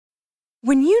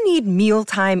When you need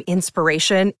mealtime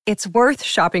inspiration, it's worth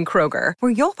shopping Kroger,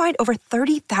 where you'll find over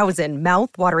 30,000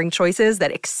 mouth-watering choices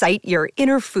that excite your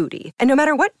inner foodie. And no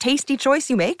matter what tasty choice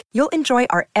you make, you'll enjoy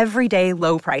our everyday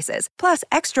low prices, plus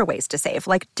extra ways to save,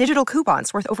 like digital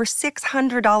coupons worth over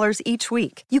 $600 each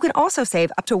week. You can also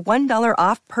save up to $1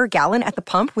 off per gallon at the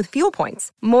pump with fuel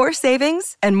points. More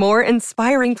savings and more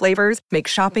inspiring flavors make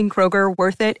shopping Kroger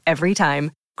worth it every time.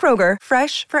 Kroger,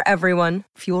 fresh for everyone.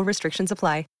 Fuel restrictions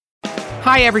apply.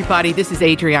 Hi, everybody. This is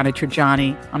Adriana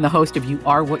Trajani. I'm the host of You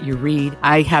Are What You Read.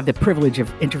 I have the privilege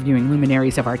of interviewing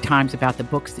luminaries of our times about the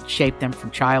books that shaped them from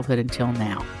childhood until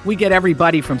now. We get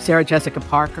everybody from Sarah Jessica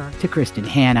Parker to Kristen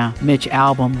Hanna, Mitch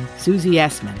Albom, Susie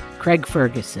Essman, Craig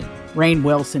Ferguson, Rainn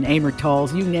Wilson, Amor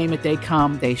Tolls, you name it, they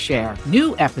come, they share.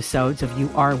 New episodes of You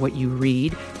Are What You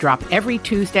Read drop every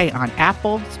Tuesday on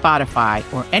Apple, Spotify,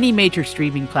 or any major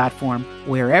streaming platform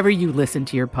wherever you listen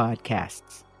to your podcasts.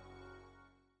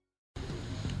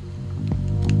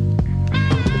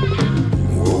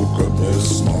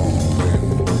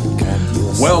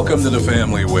 Welcome to the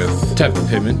family with Tevin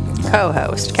Pittman,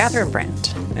 co-host Catherine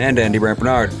Brandt, and Andy Brandt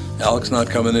Bernard. Alex not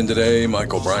coming in today.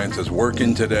 Michael Bryant is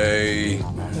working today.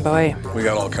 Boy, we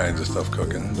got all kinds of stuff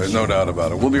cooking. There's no doubt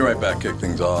about it. We'll be right back. Kick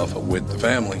things off with the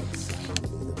family.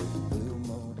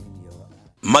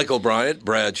 Michael Bryant,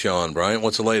 Bradshaw and Bryant.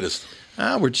 What's the latest?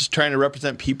 We're just trying to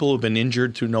represent people who've been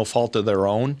injured through no fault of their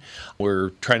own. We're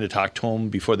trying to talk to them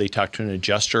before they talk to an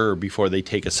adjuster or before they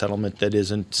take a settlement that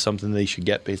isn't something they should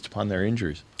get based upon their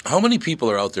injuries. How many people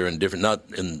are out there in different, not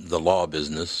in the law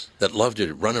business, that love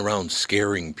to run around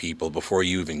scaring people before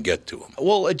you even get to them?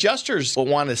 Well, adjusters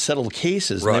want to settle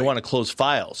cases and they want to close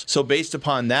files. So based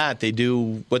upon that, they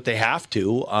do what they have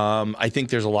to. I think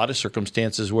there's a lot of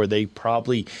circumstances where they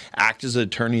probably act as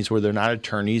attorneys where they're not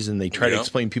attorneys and they try to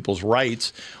explain people's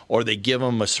rights, or they give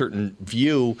them a certain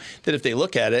view that if they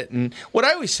look at it. And what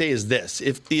I always say is this: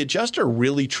 if the adjuster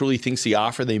really truly thinks the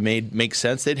offer they made makes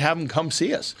sense, they'd have them come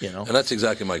see us. And that's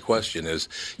exactly my question is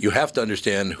you have to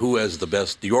understand who has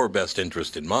your best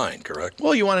interest in mind, correct?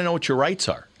 Well, you want to know what your rights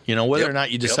are. Whether or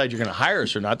not you decide you're going to hire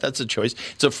us or not, that's a choice.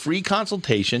 It's a free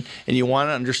consultation, and you want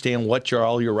to understand what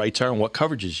all your rights are and what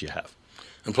coverages you have.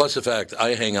 And plus the fact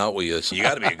I hang out with you, so you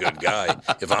got to be a good guy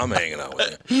if I'm hanging out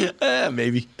with you.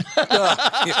 Maybe.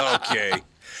 Okay.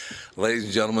 Ladies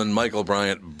and gentlemen, Michael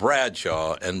Bryant,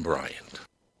 Bradshaw and Bryant.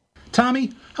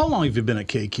 Tommy, how long have you been at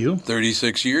KQ?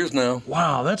 36 years now.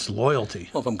 Wow, that's loyalty.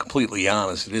 Well, if I'm completely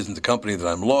honest, it isn't the company that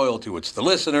I'm loyal to, it's the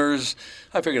listeners.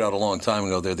 I figured out a long time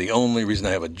ago they're the only reason I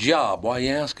have a job. Why are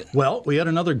you asking? Well, we had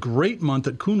another great month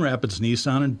at Coon Rapids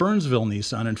Nissan and Burnsville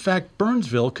Nissan. In fact,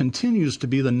 Burnsville continues to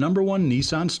be the #1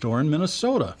 Nissan store in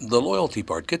Minnesota. The loyalty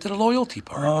part. Get to the loyalty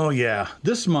part. Oh, yeah.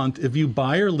 This month, if you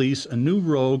buy or lease a new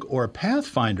Rogue or a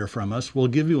Pathfinder from us, we'll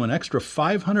give you an extra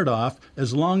 $500 off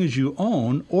as long as you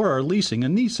own or are leasing a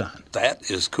Nissan. That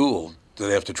is cool. Do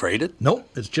they have to trade it? Nope.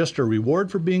 It's just a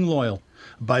reward for being loyal.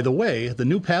 By the way, the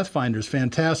new Pathfinder's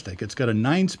fantastic. It's got a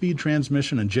 9-speed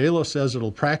transmission, and JLo says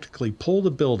it'll practically pull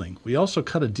the building. We also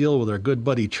cut a deal with our good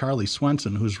buddy Charlie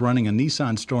Swenson, who's running a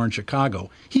Nissan store in Chicago.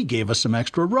 He gave us some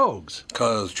extra Rogues.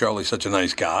 Because Charlie's such a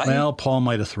nice guy? Well, Paul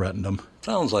might have threatened him.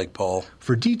 Sounds like Paul.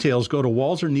 For details, go to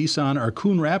Walser Nissan or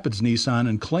Coon Rapids Nissan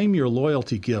and claim your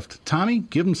loyalty gift. Tommy,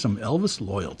 give him some Elvis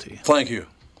loyalty. Thank you.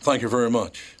 Thank you very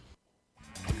much.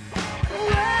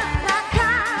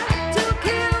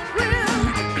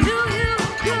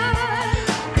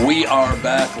 We are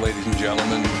back, ladies and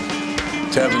gentlemen.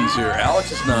 Tevin's here.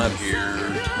 Alex is not here.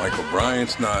 Michael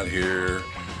Bryant's not here.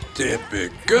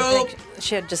 Typical.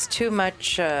 she had just too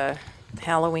much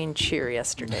Halloween cheer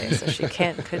yesterday, so she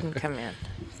couldn't come in.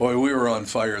 Boy, we were on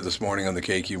fire this morning on the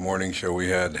KQ Morning Show. We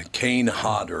had Kane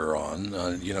Hodder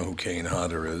on. You know who Kane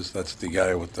Hodder is. That's the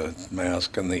guy with the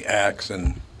mask and the axe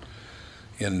in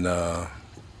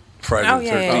Friday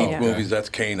the 13th movies. That's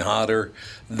Kane Hodder.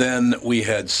 Then we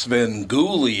had Sven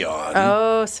Gulli on.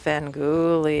 Oh, Sven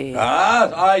Gulli.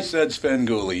 I said Sven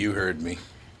Gulli. You heard me.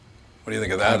 What do you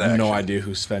think of that? I have no idea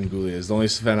who Sven Gulli is. The only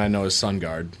Sven I know is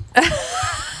SunGuard.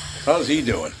 How's he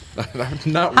doing?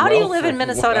 How do you live in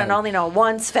Minnesota and only know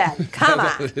one Sven? Come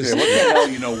on. Yeah, what the hell,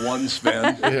 you know one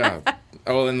Sven? Yeah.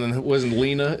 Oh, and then wasn't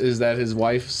Lena? Is that his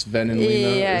wife, Sven and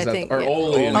Lena? Yeah, is I think. Or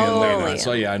Ole and Lena. Yeah.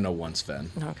 So, yeah, I know one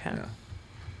Sven. Okay. Yeah.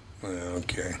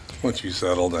 Okay. Once you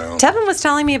settle down. Tevin was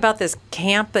telling me about this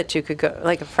camp that you could go,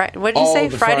 like what did you say,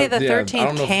 Friday the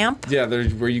 13th camp? Yeah,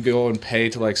 there's where you go and pay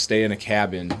to like stay in a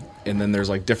cabin and then there's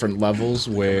like different levels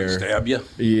where Stab you?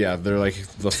 Yeah, they're like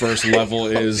the first level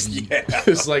is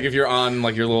it's like if you're on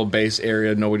like your little base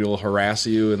area, nobody will harass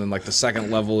you, and then like the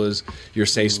second level is your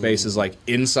safe space is like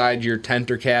inside your tent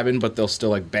or cabin, but they'll still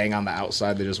like bang on the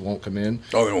outside. They just won't come in.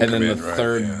 Oh, they won't and come then in, the right,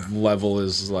 third level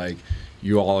is like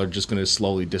you all are just going to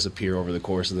slowly disappear over the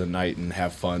course of the night and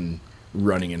have fun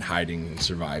running and hiding and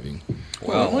surviving.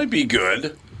 Well, it might be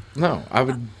good. No,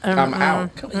 I'm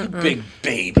out. Come on, you big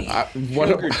baby. I'm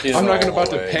not about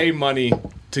to pay money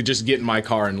to just get in my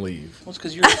car and leave. Well, it's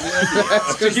because you're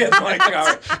to get in my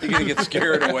car. You're gonna get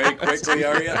scared away quickly,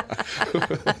 are you?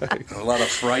 A lot of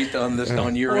fright on this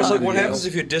on your. Well, it's like what happens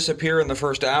if you disappear in the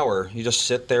first hour? You just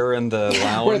sit there in the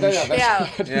lounge.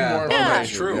 That's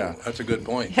true. Yeah. That's a good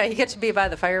point. Yeah, you get to be by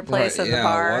the fireplace in the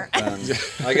bar. What then?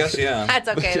 I guess That's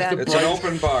okay then. It's an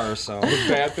open bar, so. The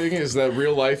bad thing is that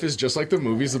real life is just like the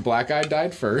movies. The black guy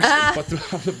died first, but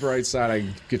on the bright side, I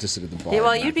get to sit at the bar. Yeah,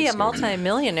 well, you'd be a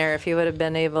multi-millionaire if you would have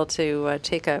been able to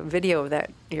take a video of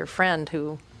that your friend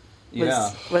who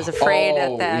was afraid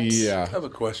at that. Yeah. I have a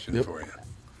question for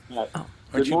you.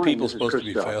 Aren't you people supposed to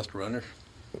be fast runners?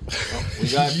 We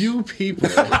got you people.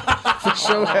 The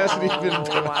show hasn't even been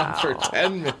on for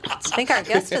 10 minutes. I think our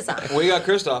guest is on. We got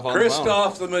Christoph on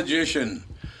Christoph the magician.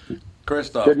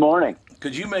 Christoph. Good morning.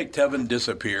 Could you make Tevin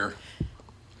disappear?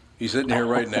 He's sitting here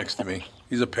right next to me.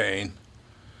 He's a pain.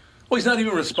 Well, he's not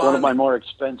even responding. One of my more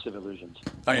expensive illusions.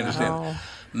 I understand.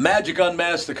 Magic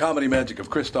Unmasked, the comedy magic of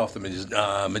Christoph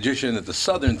the magician at the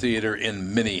Southern Theater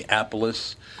in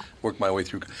Minneapolis. Worked my way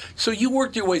through. So you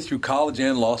worked your way through college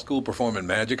and law school performing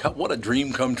magic. What a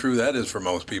dream come true that is for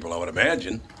most people, I would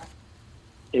imagine.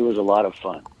 It was a lot of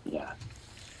fun, yeah.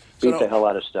 Beat the hell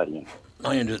out of studying.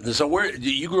 I understand. So where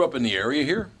you grew up in the area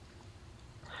here?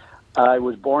 I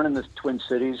was born in the Twin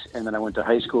Cities, and then I went to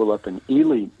high school up in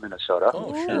Ely, Minnesota,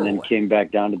 and then came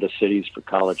back down to the cities for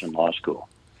college and law school.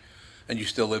 And you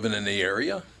still living in the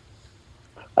area?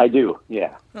 I do,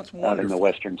 yeah. That's wonderful. Out in the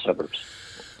western suburbs.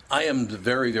 I am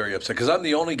very, very upset because I'm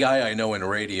the only guy I know in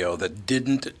radio that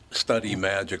didn't study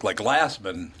magic. Like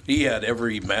Glassman, he had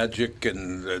every magic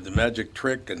and the magic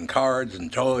trick and cards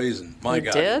and toys. And my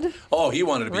God, did? Oh, he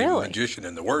wanted to be a magician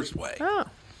in the worst way. Oh,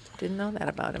 didn't know that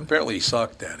about him. Apparently, he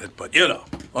sucked at it. But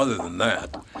other than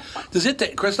that,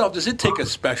 Christoph? Does it take a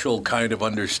special kind of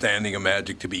understanding of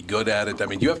magic to be good at it? I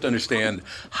mean, you have to understand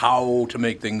how to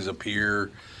make things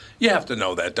appear. You have to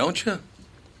know that, don't you?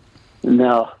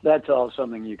 No, that's all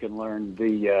something you can learn.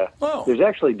 There's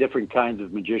actually different kinds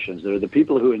of magicians. There are the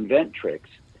people who invent tricks,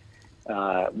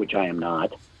 which I am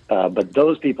not. But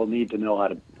those people need to know how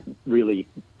to really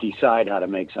decide how to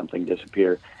make something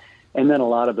disappear. And then a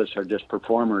lot of us are just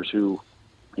performers who,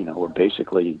 were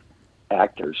basically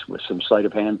actors with some sleight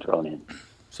of hand thrown in.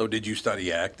 So did you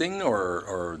study acting,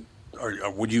 or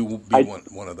would you be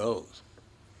one of those?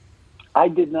 I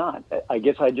did not. I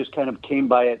guess I just kind of came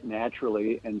by it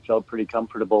naturally and felt pretty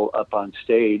comfortable up on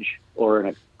stage or in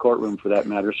a courtroom for that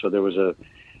matter. So that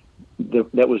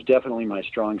was definitely my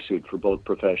strong suit for both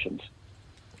professions.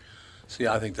 See,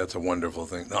 I think that's a wonderful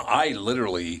thing. Now,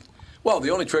 the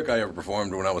only trick I ever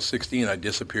performed when I was 16, I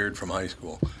disappeared from high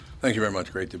school. Thank you very much.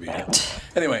 Great to be here.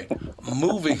 Anyway,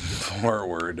 moving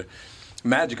forward.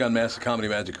 Magic Unmasked, the comedy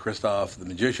magic of Christoph the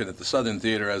magician at the Southern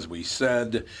Theater, as we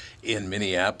said, in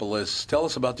Minneapolis. Tell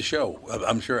us about the show.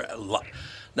 I'm sure.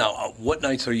 Now, what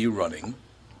nights are you running?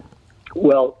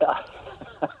 Well,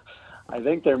 I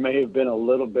think there may have been a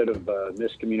little bit of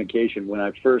miscommunication. When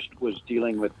I first was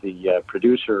dealing with the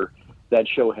producer, that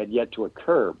show had yet to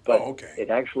occur, but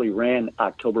it actually ran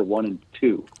October 1 and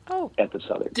 2 at the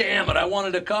Southern. Damn it, I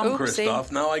wanted to come,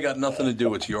 Christoph. Now I got nothing to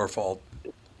do. It's your fault.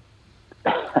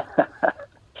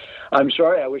 I'm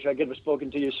sorry. I wish I could have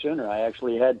spoken to you sooner. I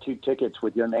actually had 2 tickets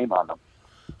with your name on them.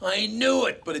 I knew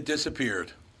it, but it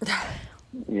disappeared.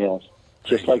 Yes,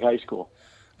 just like high school.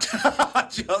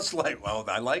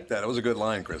 I like that. It was a good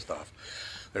line, Christoph.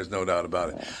 There's no doubt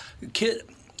about it.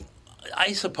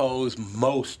 I suppose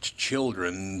most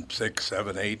children, 6,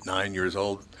 7, 8, 9 years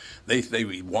old, they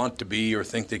want to be or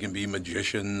think they can be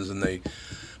magicians,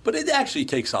 but it actually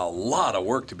takes a lot of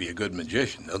work to be a good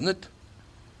magician, doesn't it?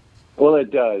 Well,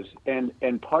 it does,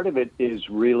 and part of it is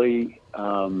really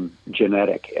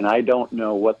genetic, and I don't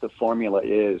know what the formula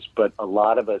is, but a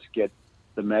lot of us get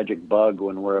the magic bug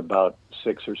when we're about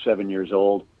 6 or 7 years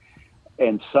old,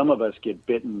 and some of us get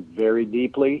bitten very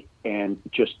deeply and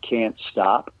just can't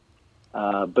stop.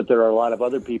 But there are a lot of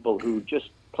other people who just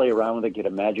play around with it, get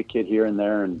a magic kit here and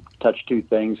there, and touch 2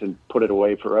 things and put it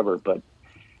away forever. But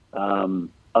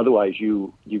otherwise,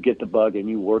 you get the bug and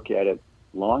you work at it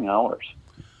long hours.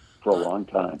 for a long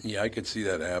time. Yeah, I could see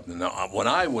that happening. Now, when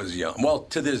I was young, well,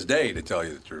 to this day, to tell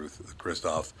you the truth,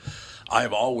 Christoph,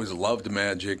 I've always loved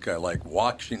magic. I like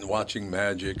watching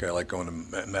magic. I like going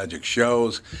to magic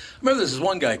shows. I remember this is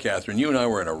one guy, Catherine, you and I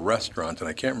were in a restaurant, and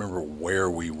I can't remember where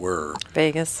we were.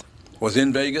 Vegas. Was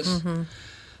in Vegas? Mm-hmm.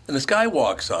 And this guy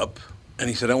walks up, and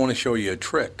he said, I want to show you a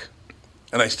trick.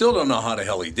 And I still don't know how the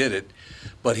hell he did it,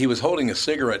 but he was holding a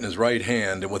cigarette in his right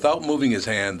hand, and without moving his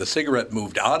hand, the cigarette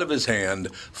moved out of his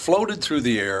hand, floated through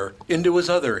the air into his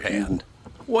other hand.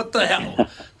 What the hell?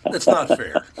 That's not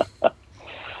fair.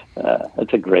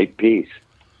 That's a great piece.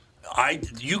 I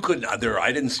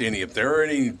didn't see any. If there are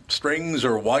any strings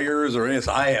or wires or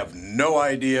anything, I have no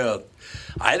idea.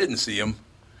 I didn't see them.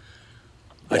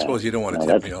 I suppose you don't want to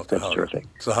tip me off the hook. Terrific.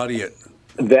 So how do you?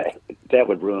 That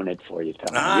would ruin it for you,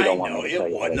 Tom. You don't want me to tell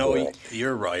you how to do it.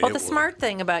 You're right. Well, the smart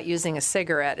thing about using a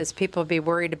cigarette is people be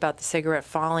worried about the cigarette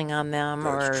falling on them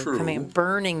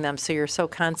burning them. So you're so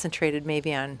concentrated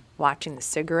maybe on watching the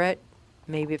cigarette.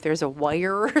 Maybe if there's a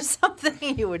wire or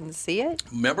something, you wouldn't see it.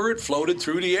 Remember, it floated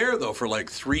through the air though for like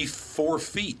 3-4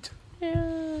 feet.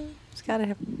 Yeah,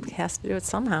 has to do it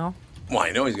somehow. Well, I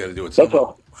know he's got to do it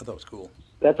somehow. I thought it was cool.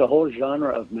 That's a whole genre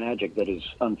of magic that is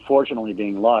unfortunately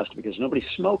being lost because nobody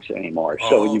smokes anymore.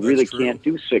 So you really can't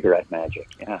do cigarette magic.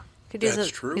 Yeah, could use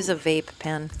a vape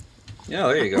pen. Yeah,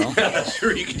 there you go. That's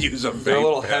true. You could use a vape. They're a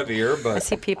little pen. heavier, but I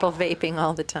see people vaping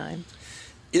all the time.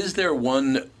 Is there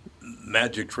one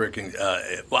magic trick?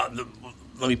 Let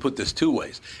me put this two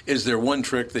ways. Is there one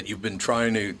trick that you've been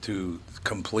trying to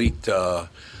complete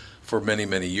for many,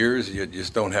 many years? You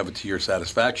just don't have it to your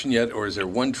satisfaction yet? Or is there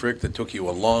one trick that took you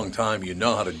a long time, you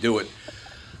know how to do it?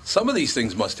 Some of these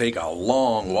things must take a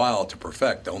long while to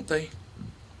perfect, don't they?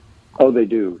 Oh, they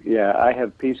do. Yeah, I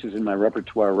have pieces in my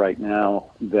repertoire right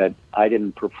now that I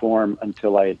didn't perform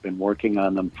until I had been working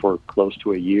on them for close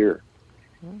to a year.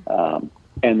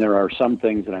 And there are some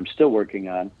things that I'm still working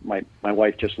on. My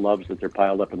wife just loves that they're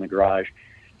piled up in the garage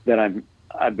that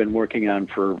I've been working on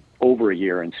for over a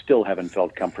year and still haven't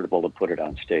felt comfortable to put it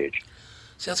on stage.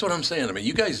 See, that's what I'm saying. I mean,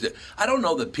 you guys, I don't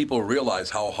know that people realize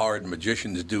how hard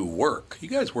magicians do work. You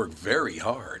guys work very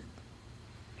hard.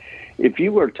 If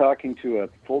you were talking to a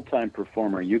full-time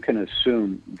performer, you can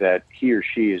assume that he or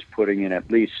she is putting in at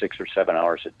least 6 or 7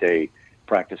 hours a day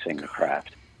practicing the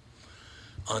craft.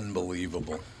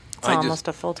 Unbelievable. It's almost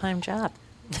a full-time job.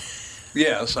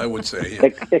 Yes, I would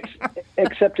say.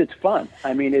 Except it's fun.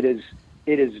 I mean, it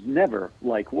is never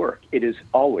like work. It is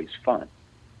always fun.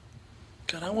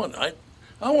 God, I want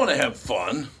to have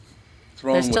fun. What's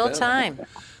wrong There's with still that? time.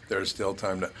 There's still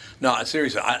time. No,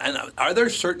 seriously. Are there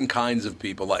certain kinds of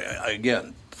people, like,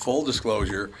 again, full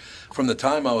disclosure, from the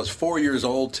time I was 4 years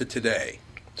old to today,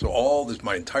 so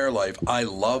my entire life, I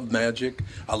love magic.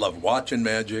 I love watching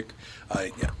magic.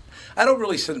 I don't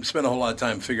really spend a whole lot of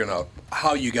time figuring out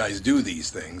how you guys do these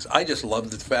things. I just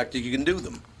love the fact that you can do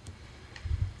them.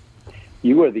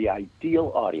 You are the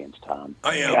ideal audience, Tom.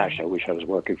 I am. Gosh, I wish I was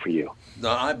working for you.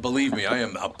 No, believe me, I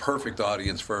am a perfect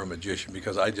audience for a magician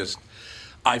because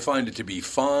I find it to be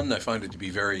fun. I find it to be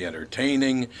very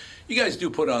entertaining. You guys do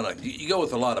put on you go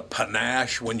with a lot of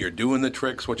panache when you're doing the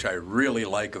tricks, which I really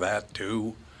like that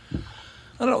too. I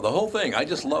don't know, the whole thing. I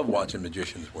just love watching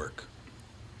magicians work.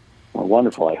 Well,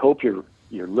 wonderful. I hope your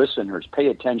listeners pay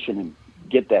attention and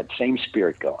get that same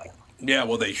spirit going. Yeah,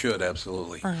 well, they should,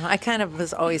 absolutely. I kind of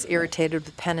was always irritated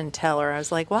with Penn and Teller. I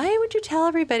was like, why would you tell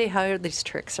everybody how these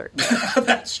tricks are done?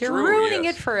 That's You're true. You're ruining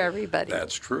it for everybody.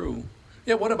 That's true.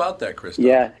 Yeah, what about that, Christoph?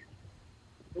 Yeah.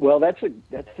 Well, that's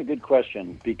a good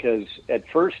question because at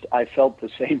first I felt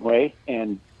the same way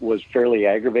and was fairly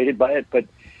aggravated by it. But,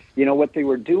 what they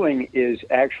were doing is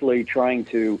actually trying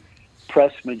to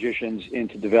press magicians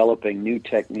into developing new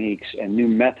techniques and new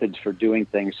methods for doing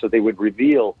things. So they would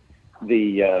reveal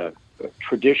the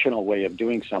traditional way of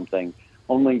doing something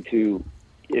only to,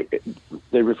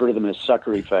 they refer to them as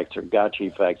sucker effects or gotcha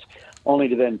effects, only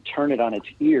to then turn it on its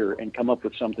ear and come up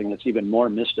with something that's even more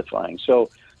mystifying. So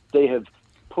they have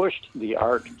pushed the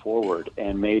art forward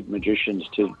and made magicians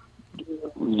to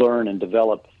learn and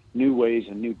develop new ways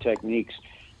and new techniques.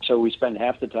 So we spend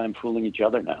half the time fooling each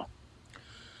other now.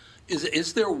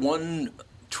 Is there one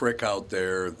trick out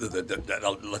there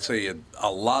that let's say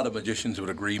a lot of magicians would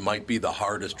agree might be the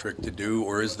hardest trick to do,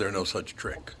 or is there no such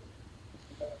trick?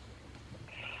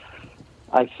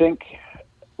 I think,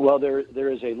 well, there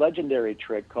is a legendary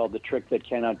trick called the trick that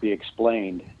cannot be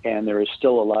explained, and there is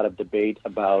still a lot of debate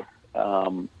about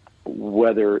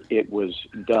whether it was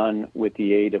done with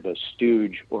the aid of a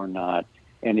stooge or not,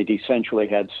 and it essentially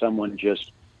had someone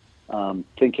just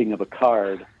thinking of a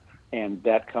card and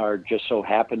that card just so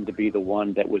happened to be the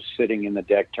one that was sitting in the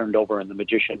deck, turned over, and the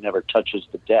magician never touches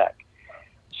the deck.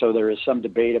 So there is some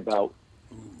debate about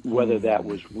whether that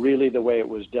was really the way it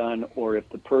was done, or if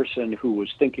the person who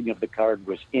was thinking of the card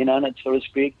was in on it, so to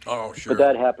speak. Oh, sure. But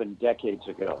that happened decades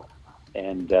ago,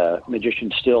 and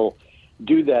magicians still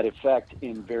do that effect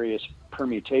in various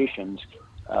permutations,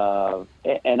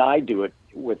 and I do it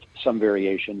with some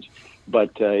variations.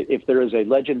 But if there is a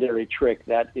legendary trick,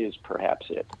 that is perhaps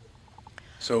it.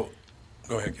 So,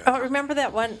 go ahead, Kathy. Oh, remember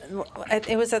that one?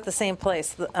 It was at the same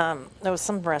place. There was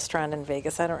some restaurant in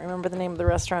Vegas. I don't remember the name of the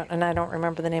restaurant, and I don't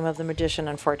remember the name of the magician,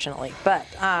 unfortunately. But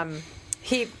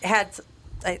he had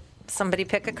somebody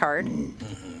pick a card,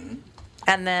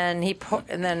 and then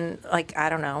I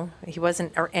don't know, he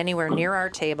wasn't anywhere near our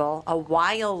table. A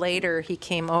while later, he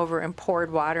came over and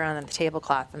poured water on the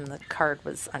tablecloth, and the card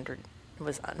was under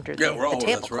the tablecloth.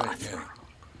 That's right.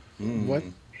 Yeah. What?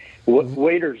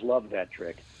 Waiters love that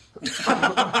trick.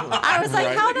 I was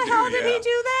like, how the hell did he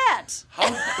do that?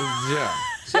 Yeah.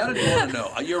 See, I didn't want to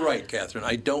know. You're right, Catherine.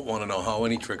 I don't want to know how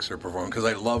any tricks are performed because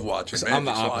I love watching magic. I'm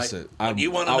the opposite. I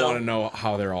want to know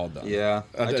how they're all done. Yeah,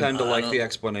 I tend to like the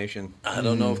explanation. I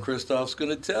don't know if Christoph's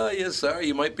going to tell you. Sorry,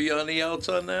 you might be on the outs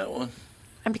on that one.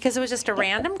 And because it was just a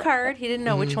random card, he didn't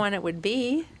know which one it would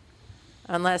be.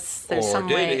 Unless there's some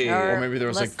way, or maybe there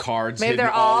was like cards. Maybe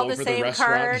they're all the same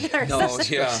card. No,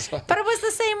 yeah. But it was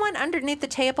the same one underneath the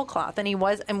tablecloth,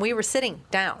 and we were sitting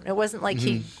down. It wasn't like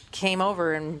he came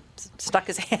over and stuck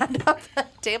his hand up the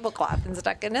tablecloth and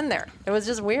stuck it in there. It was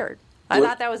just weird. I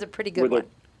thought that was a pretty good one.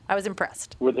 I was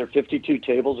impressed. Were there 52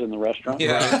 tables in the restaurant?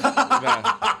 Yeah.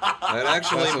 That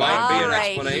actually might be an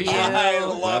explanation. I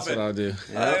love That's it. what I'll do.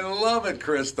 I love it,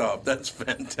 Christoph. That's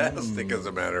fantastic, as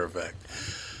a matter of fact.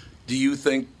 Do you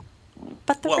think?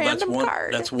 But the random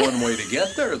card. That's one way to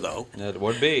get there, though. It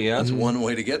would be, yeah. That's one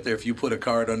way to get there if you put a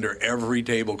card under every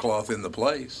tablecloth in the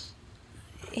place.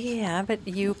 Yeah, but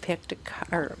you picked a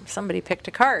card. Or somebody picked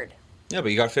a card. Yeah,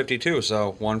 but you got 52,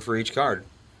 so one for each card.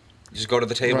 You just go to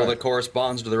the table that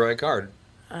corresponds to the right card.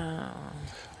 Well,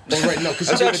 right, no, because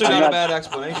that's actually not a bad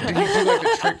explanation. Did he do like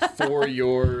a trick for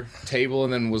your table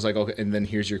and then was like, okay, and then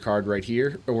here's your card right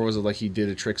here, or was it like he did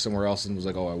a trick somewhere else and was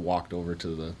like, oh, I walked over to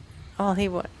the? Well,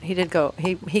 he did go.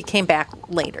 He came back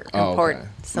later and poured. Okay.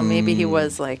 So maybe he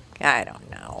was like, I don't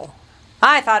know.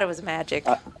 I thought it was magic.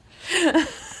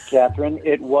 Catherine,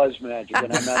 it was magic,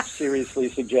 and I'm not seriously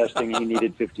suggesting he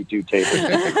needed 52 tables.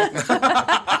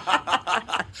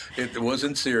 It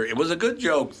wasn't serious. It was a good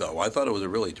joke, though. I thought it was a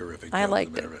really terrific joke. I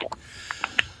liked it.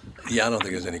 Yeah, I don't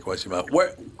think there's any question about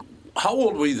it. How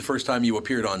old were you the first time you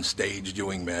appeared on stage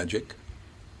doing magic?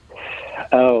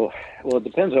 Oh, well, it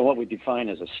depends on what we define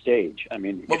as a stage. I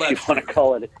mean, if you want to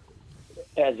call it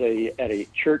at a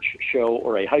church show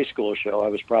or a high school show, I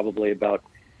was probably about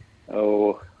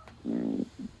 14,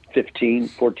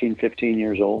 15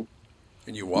 years old.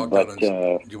 And you walked out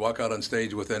did you walk out on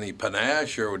stage with any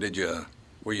panache, or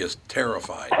were you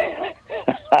terrified?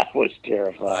 I was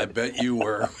terrified. I bet you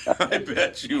were. I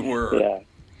bet you were.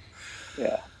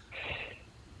 Yeah.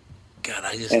 God,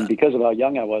 and because of how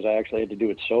young I was, I actually had to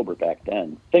do it sober back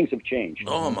then. Things have changed.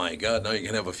 Oh my God! Now you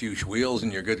can have a few wheels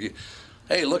and you're good.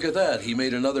 Hey, look at that! He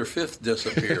made another fifth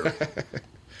disappear.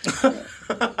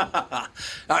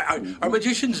 Are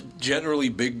magicians generally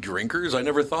big drinkers? I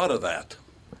never thought of that.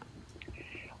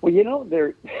 Well,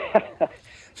 there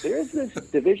is this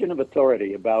division of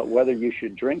authority about whether you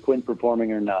should drink when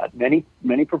performing or not.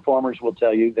 Many performers will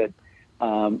tell you that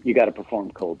you got to perform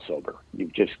cold sober.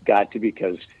 You've just got to,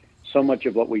 because so much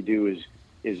of what we do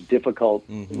is difficult,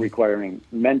 requiring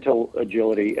mental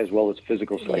agility as well as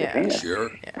physical sleight of hand.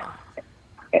 Sure. Yeah.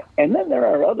 And then there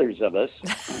are others of us,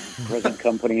 present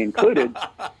company included,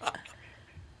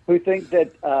 who think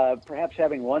that perhaps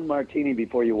having one martini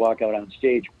before you walk out on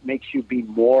stage makes you be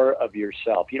more of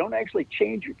yourself. You don't actually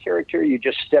change your character, you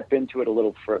just step into it a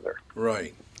little further.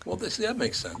 Right. Well, that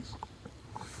makes sense.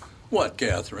 What,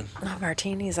 Catherine? Oh,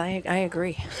 martinis, I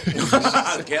agree.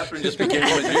 Catherine just became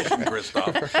a magician,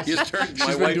 Christoph. You just turned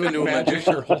my wife into a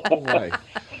magician her whole life.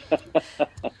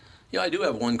 Yeah, I do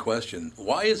have one question.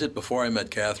 Why is it before I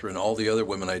met Catherine, all the other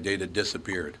women I dated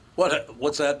disappeared?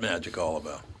 What's that magic all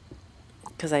about?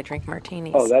 Because I drink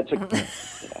martinis. Oh, that's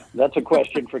a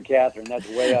question for Catherine. That's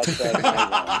way outside of my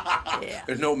realm. Yeah.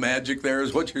 There's no magic there,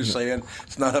 is what you're saying?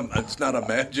 It's not a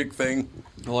magic thing.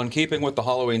 Well, in keeping with the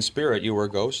Halloween spirit, you were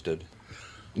ghosted.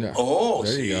 Yeah. Oh,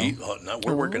 there see,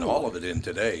 we're working all of it in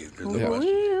today. There's no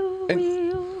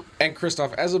question. And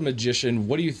Christoph, as a magician,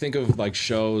 what do you think of like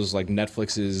shows like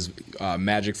Netflix's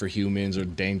Magic for Humans or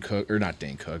Dane Cook, or not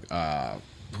Dane Cook?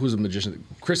 who's a magician?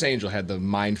 Chris Angel had the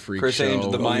Mind Freak Chris show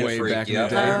Angel, the Mind way Freak, back yeah. in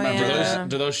the day. Oh, yeah.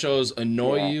 Do those shows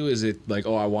annoy Yeah. you? Is it like,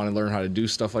 oh, I want to learn how to do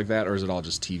stuff like that, or is it all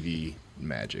just TV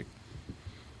magic?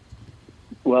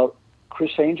 Well,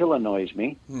 Chris Angel annoys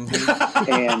me,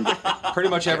 and Pretty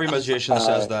much every magician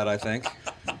says that, I think.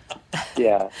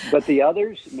 yeah. But the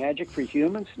others, Magic for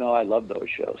Humans, no, I love those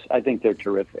shows. I think they're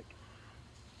terrific.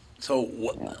 So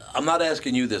I'm not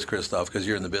asking you this, Christoph, because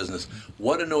you're in the business.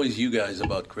 What annoys you guys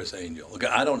about Chris Angel? Look,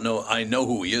 I don't know. I know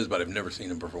who he is, but I've never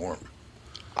seen him perform.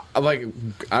 I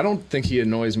don't think he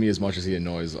annoys me as much as he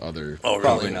annoys other. Oh, really?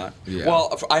 Probably not. Yeah.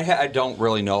 Well, I don't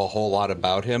really know a whole lot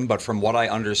about him, but from what I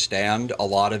understand, a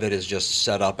lot of it is just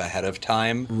set up ahead of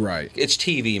time. Right. It's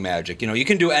TV magic. You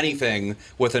can do anything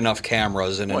with enough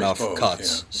cameras and enough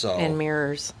cuts. Yeah. So And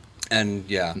mirrors. And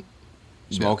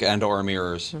smoke and or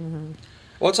mirrors. Mm-hmm.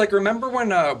 Well, it's like, remember when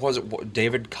was it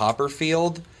David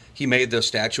Copperfield? He made the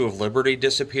Statue of Liberty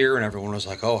disappear, and everyone was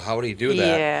like, "Oh, how would he do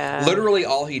that?" Yeah. Literally,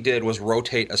 all he did was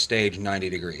rotate a stage 90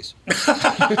 degrees.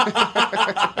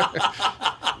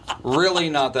 Really,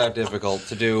 not that difficult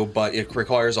to do, but it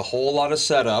requires a whole lot of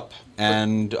setup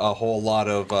and a whole lot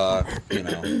of,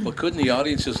 But couldn't the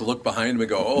audience just look behind him and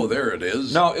go, "Oh, there it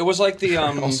is"? No, it was like the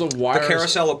Also, the wires-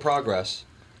 Carousel of Progress.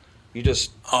 You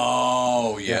just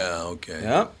Oh, yeah, okay.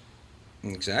 yeah,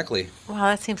 exactly. Wow,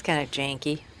 that seems kind of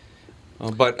janky.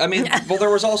 But I mean, well,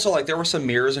 there was also there were some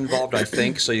mirrors involved, I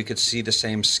think, so you could see the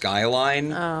same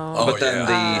skyline. Oh. But then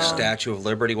yeah. the Statue of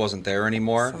Liberty wasn't there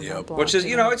anymore. Yep. Which is,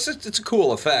 it's a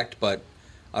cool effect, but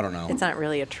I don't know. It's not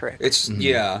really a trick. It's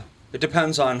yeah. It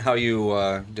depends on how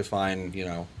you define,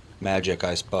 magic,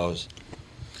 I suppose.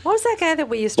 What was that guy that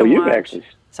we used to Well, you've watch? actually-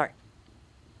 Sorry.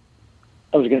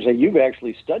 I was going to say, you've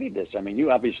actually studied this. I mean,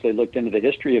 you obviously looked into the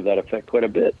history of that effect quite a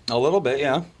bit. A little bit,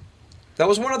 yeah. That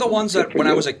was one of the ones Good that for when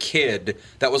I you. was a kid,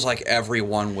 that was like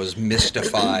everyone was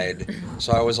mystified.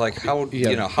 So I was like, how do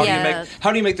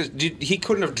you make this? He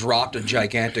couldn't have dropped a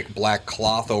gigantic black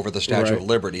cloth over the Statue of Right.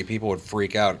 Liberty. People would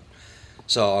freak out.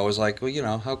 So I was like,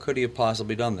 well, how could he have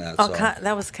possibly done that? Oh, So,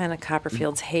 that was kind of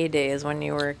Copperfield's heydays when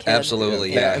you were a kid.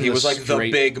 absolutely, Yeah. yeah. And He the was like the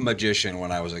straight- big magician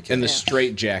when I was a kid. And the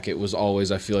straight jacket was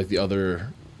always, I feel like, the other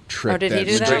trick did he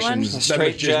do that one? magicians,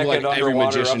 Straight jacket, like every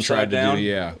underwater, magician tried upside down? to do.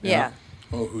 Yeah. Yeah.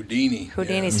 Oh, Houdini.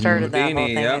 Houdini Yeah. started that whole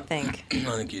Houdini, thing, yeah. I think.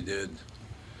 I think he did.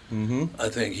 Mm-hmm. I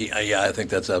think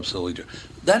that's absolutely true.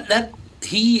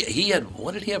 He had,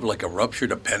 what did he have, like a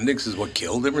ruptured appendix is what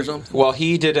killed him or something? Well,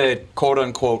 he did a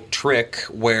quote-unquote trick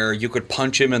where you could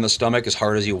punch him in the stomach as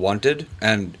hard as you wanted,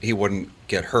 and he wouldn't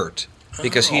get hurt.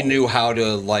 Because he knew how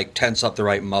to, tense up the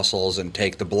right muscles and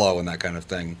take the blow and that kind of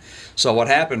thing. So what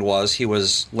happened was he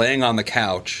was laying on the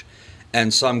couch,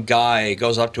 and some guy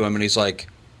goes up to him, and he's like,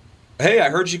 "Hey, I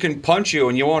heard you can punch you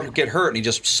and you won't get hurt." And he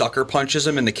just sucker punches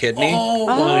him in the kidney. Oh,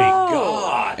 my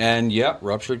God. And,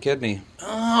 ruptured kidney.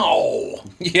 Oh.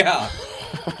 Yeah.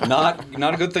 Not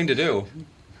a good thing to do.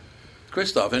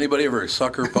 Christoph, anybody ever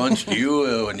sucker punched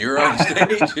you when you're on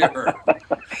stage?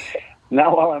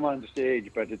 Not while I'm on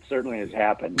stage, but it certainly has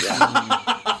happened.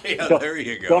 Yeah. Yeah, there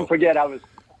you go. Don't forget, I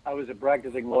was a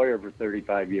practicing lawyer for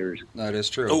 35 years. That is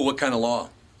true. Oh, what kind of law?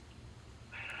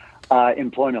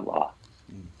 Employment law.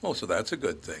 Oh, so that's a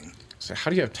good thing. So how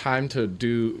do you have time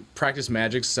to practice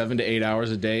magic 7 to 8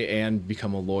 hours a day and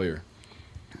become a lawyer?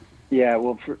 Yeah,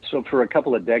 well, for a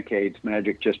couple of decades,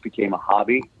 magic just became a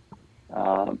hobby.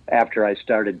 After I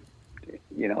started,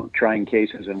 trying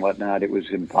cases and whatnot, it was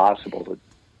impossible to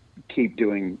keep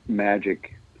doing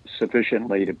magic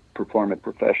sufficiently to perform it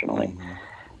professionally.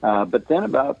 Mm-hmm. But then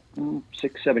about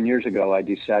 6-7 years ago, I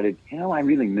decided, I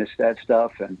really miss that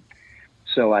stuff, and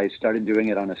so I started doing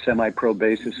it on a semi-pro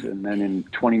basis, and then in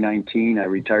 2019, I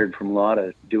retired from law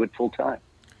to do it full-time.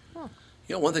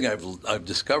 One thing I've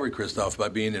discovered, Christoph, by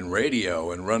being in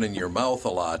radio and running your mouth a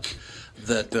lot,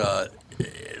 that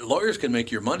lawyers can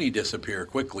make your money disappear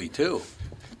quickly, too.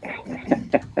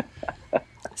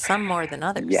 Some more than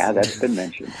others. Yeah, that's been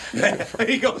mentioned.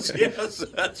 He goes, yes,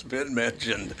 that's been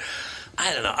mentioned.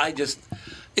 I don't know.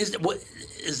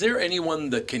 Is there anyone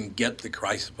that can get the,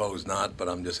 I suppose not, but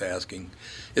I'm just asking,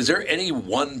 is there any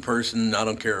one person, I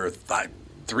don't care,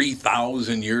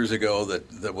 3,000 years ago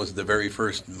that was the very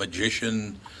first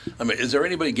magician? I mean, is there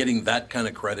anybody getting that kind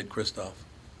of credit, Christoph?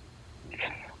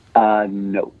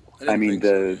 No. I mean,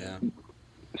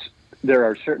 there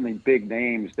are certainly big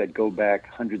names that go back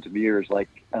hundreds of years, like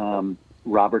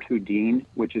Robert Houdin,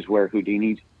 which is where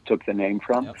Houdini took the name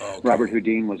from. Yep. Okay. Robert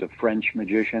Houdin was a French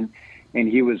magician, and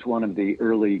he was one of the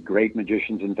early great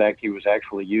magicians. In fact, he was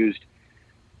actually used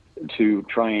to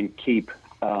try and keep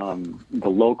the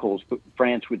locals.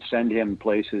 France would send him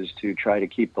places to try to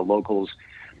keep the locals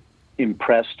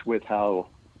impressed with how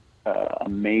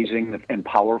amazing and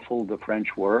powerful the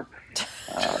French were.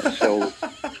 So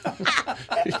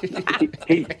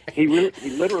he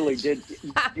literally did.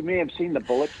 You may have seen the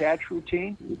bullet catch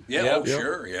routine. Yeah,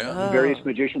 sure, yeah. Various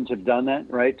magicians have done that,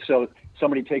 right? So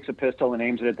somebody takes a pistol and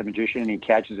aims it at the magician, and he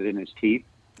catches it in his teeth.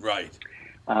 Right.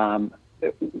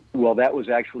 Well, that was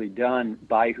actually done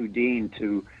by Houdin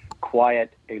to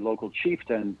quiet a local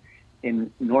chieftain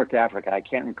in North Africa. I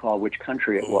can't recall which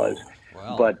country it was,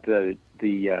 but they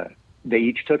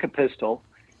each took a pistol,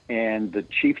 and the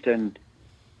chieftain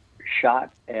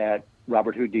shot at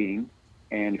Robert Houdin,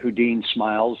 and Houdin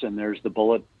smiles, and there's the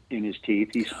bullet in his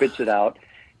teeth. He spits it out,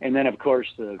 and then, of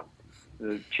course, the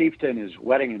chieftain is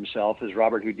wetting himself as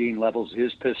Robert Houdin levels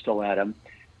his pistol at him,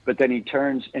 but then he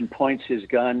turns and points his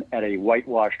gun at a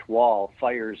whitewashed wall,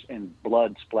 fires, and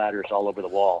blood splatters all over the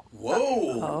wall.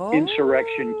 Whoa!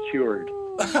 Insurrection cured.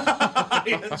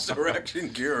 Insurrection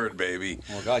cured, baby.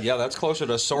 Oh, God, yeah, that's closer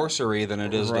to sorcery than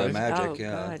it is to magic. Oh,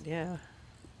 God, yeah.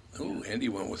 Ooh, Andy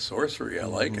went with sorcery. I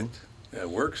like it. It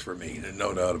works for me,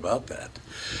 no doubt about that.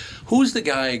 Who's the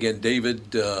guy again?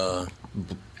 David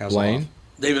Blaine?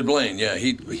 David Blaine, yeah.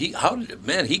 He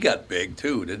got big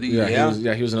too, did he? Yeah,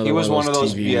 he was another one of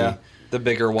those TV. Yeah, the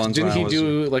bigger ones. Didn't he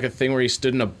do like a thing where he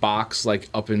stood in a box like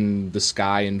up in the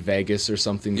sky in Vegas or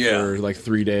something for like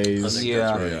 3 days? I think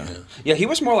that's right, yeah, he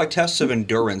was more like tests of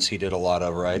endurance he did a lot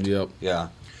of, right? Yep. Yeah.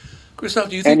 Christoph,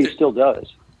 do you think And he still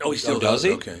does. Oh, he still does?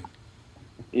 He? Okay.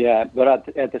 Yeah, but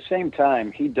at the same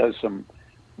time, he does some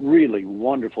really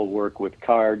wonderful work with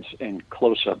cards and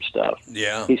close-up stuff.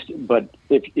 Yeah. But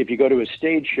if you go to a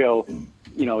stage show,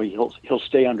 you know, he'll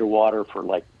stay underwater for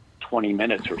like 20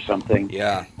 minutes or something,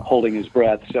 holding his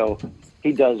breath. So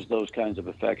he does those kinds of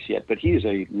effects yet, but he's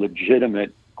a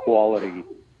legitimate quality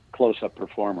close-up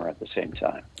performer at the same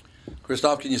time.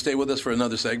 Christoph, can you stay with us for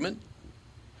another segment?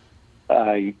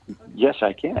 Yes,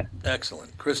 I can.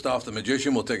 Excellent. Christoph the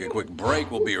Magician. We'll take a quick break.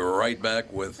 We'll be right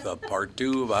back with part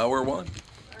 2 of Hour 1.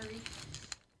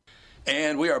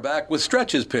 And we are back with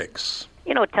Stretch's picks.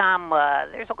 You know, Tom,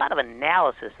 there's a lot of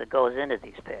analysis that goes into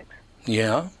these picks.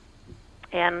 Yeah?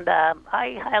 And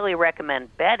I highly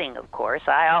recommend betting, of course.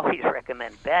 I always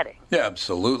recommend betting. Yeah,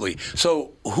 absolutely.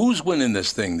 So who's winning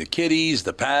this thing? The Kitties,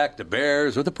 the Pack, the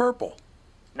Bears, or the Purple?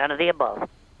 None of the above.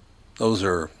 Those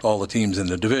are all the teams in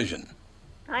the division.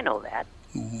 I know that.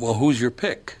 Well, who's your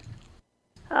pick?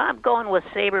 I'm going with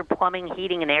Sabre Plumbing,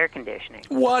 Heating, and Air Conditioning.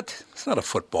 What? It's not a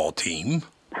football team.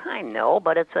 I know,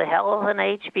 but it's a hell of an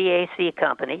HVAC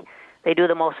company. They do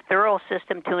the most thorough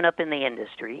system tune-up in the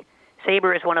industry.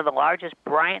 Sabre is one of the largest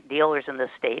Bryant dealers in the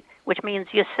state, which means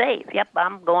you save. Yep,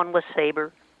 I'm going with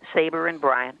Sabre and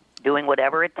Bryant, doing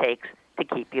whatever it takes to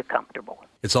keep you comfortable.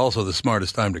 It's also the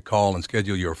smartest time to call and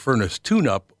schedule your furnace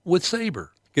tune-up with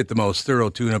Sabre. Get the most thorough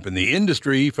tune-up in the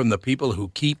industry from the people who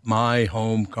keep my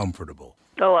home comfortable.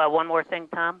 Oh, one more thing,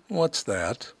 Tom. What's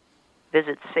that?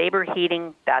 Visit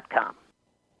saberheating.com.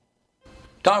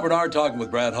 Tom Bernard talking with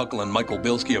Brad Huckle and Michael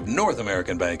Bilski of North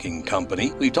American Banking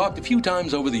Company. We've talked a few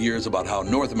times over the years about how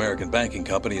North American Banking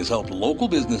Company has helped local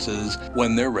businesses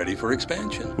when they're ready for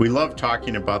expansion. We love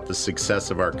talking about the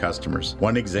success of our customers.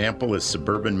 One example is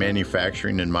Suburban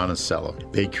Manufacturing in Monticello.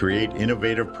 They create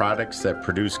innovative products that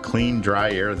produce clean, dry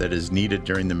air that is needed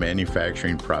during the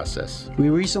manufacturing process.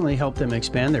 We recently helped them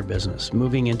expand their business.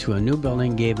 Moving into a new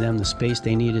building gave them the space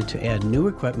they needed to add new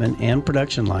equipment and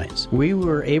production lines. We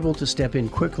were able to step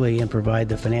in quickly and provide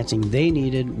the financing they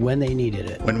needed when they needed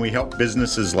it. When we help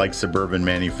businesses like Suburban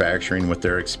Manufacturing with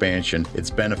their expansion, it's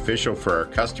beneficial for our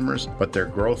customers, but their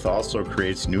growth also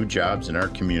creates new jobs in our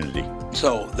community.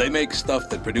 So they make stuff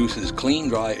that produces clean,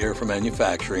 dry air for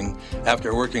manufacturing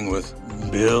after working with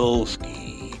Bilski.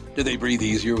 Do they breathe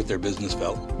easier with their business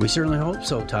felt? We certainly hope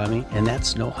so, Tommy, and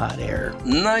that's no hot air.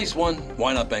 Nice one.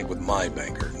 Why not bank with my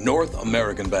banker? North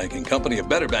American Banking Company, a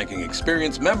better banking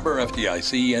experience, member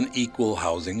FDIC, and equal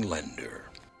housing lender.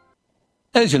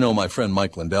 As you know, my friend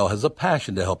Mike Lindell has a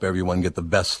passion to help everyone get the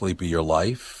best sleep of your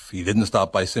life. He didn't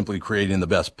stop by simply creating the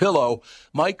best pillow.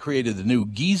 Mike created the new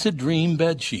Giza Dream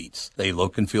bed sheets. They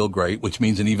look and feel great, which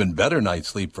means an even better night's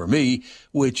sleep for me,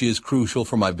 which is crucial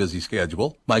for my busy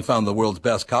schedule. Mike found the world's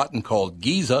best cotton called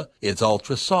Giza. It's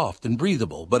ultra soft and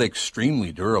breathable, but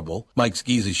extremely durable. Mike's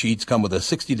Giza sheets come with a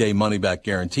 60-day money-back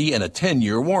guarantee and a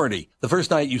 10-year warranty. The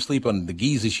first night you sleep on the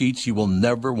Giza sheets, you will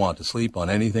never want to sleep on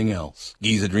anything else.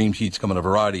 Giza Dream sheets come in a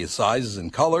variety of sizes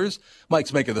and colors.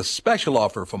 Mike's making a special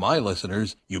offer for my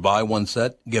listeners. You buy one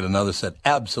set, get another set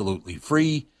absolutely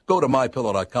free. Go to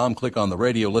MyPillow.com, click on the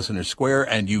Radio Listener Square,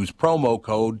 and use promo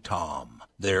code TOM.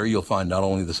 There you'll find not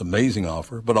only this amazing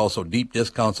offer, but also deep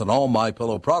discounts on all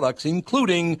MyPillow products,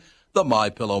 including the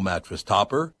MyPillow mattress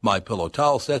topper, MyPillow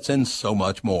towel sets, and so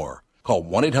much more. Call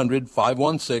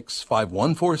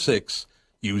 1-800-516-5146.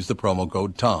 Use the promo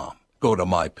code TOM. Go to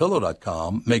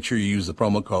MyPillow.com. Make sure you use the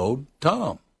promo code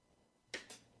TOM.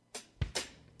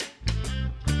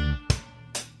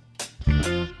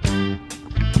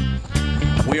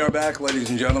 We are back, ladies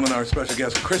and gentlemen. Our special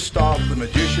guest, Christoph the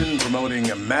Magician, promoting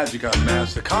Magic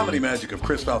Unmasked, the comedy magic of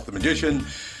Christoph the Magician.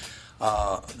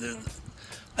 I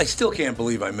still can't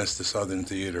believe I missed the Southern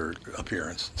Theater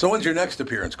appearance. So when's your next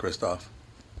appearance, Christoph?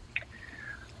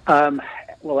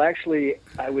 Well, actually,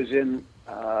 I was in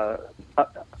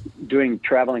doing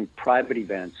traveling private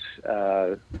events.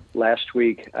 Last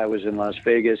week, I was in Las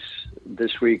Vegas.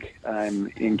 This week, I'm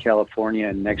in California,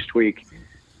 and next week,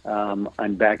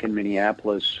 I'm back in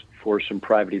Minneapolis for some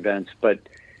private events. But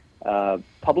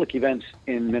public events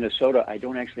in Minnesota, I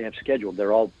don't actually have scheduled.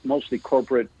 They're all mostly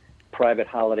corporate, private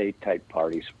holiday type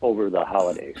parties over the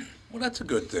holidays. Well, that's a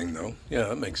good thing, though. Yeah,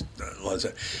 that makes a lot of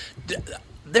sense.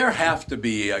 There have to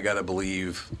be, I got to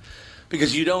believe,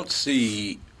 because you don't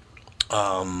see,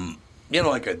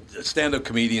 like stand-up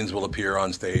comedians will appear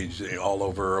on stage all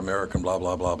over America, blah,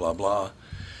 blah, blah, blah, blah.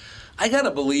 I got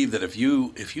to believe that if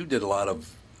you did a lot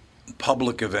of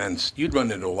public events, you'd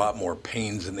run into a lot more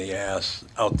pains in the ass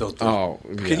out those. Oh,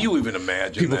 yeah. Can you even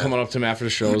imagine people coming up to me after the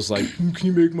shows like, "Can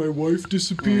you make my wife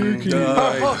disappear?"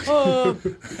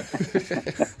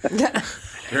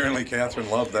 Apparently, Catherine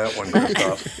loved that one,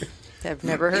 Christoph. I've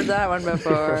never heard that one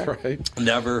before. Right?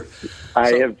 Never.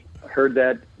 I have heard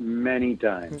that many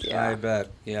times. Yeah, I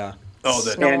bet. Yeah. Oh,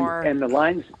 that. And the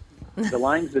lines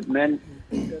that men.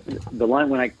 The line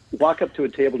when I walk up to a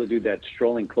table to do that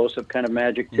strolling close-up kind of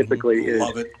magic typically is,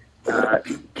 love it.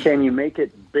 Can you make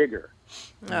it bigger?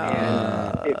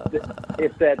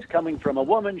 If that's coming from a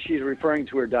woman, she's referring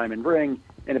to her diamond ring,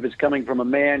 and if it's coming from a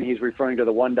man, he's referring to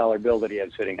the $1 bill that he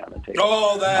had sitting on the table.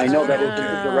 Oh, I know that isn't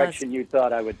the direction you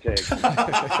thought I would take.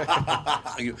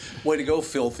 Way to go,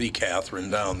 filthy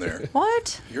Catherine down there.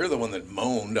 What? You're the one that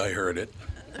moaned. I heard it.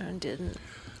 I didn't.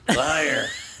 Liar.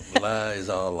 Lies,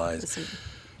 all lies.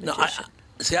 No, I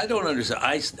don't understand.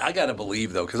 I got to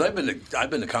believe, though, because I've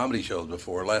been to comedy shows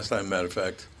before. Last time, matter of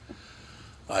fact,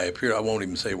 I appeared. I won't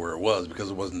even say where it was because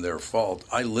it wasn't their fault.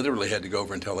 I literally had to go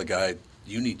over and tell the guy,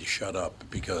 "You need to shut up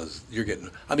because you're getting."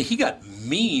 I mean, he got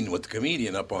mean with the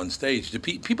comedian up on stage.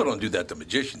 People don't do that to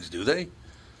magicians, do they?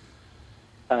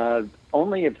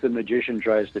 Only if the magician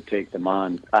tries to take them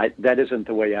on. That isn't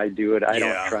the way I do it. I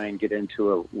don't try and get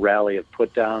into a rally of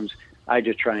put-downs. I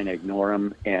just try and ignore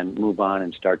them and move on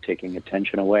and start taking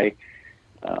attention away.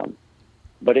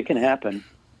 But it can happen.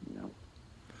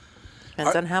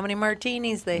 Depends on how many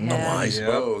martinis they have. I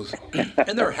suppose.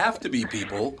 And there have to be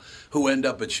people who end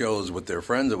up at shows with their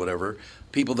friends or whatever,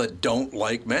 people that don't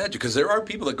like magic. Because there are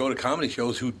people that go to comedy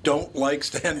shows who don't like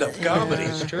stand-up comedy.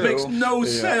 That's true. It makes no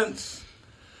sense.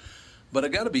 But it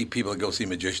got to be people that go see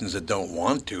magicians that don't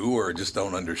want to or just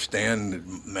don't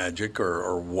understand magic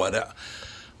or whatever.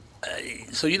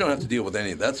 So you don't have to deal with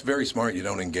any of that. That's very smart. You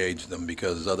don't engage them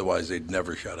because otherwise they'd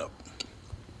never shut up.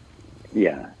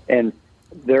 Yeah, and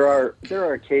there are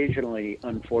occasionally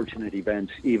unfortunate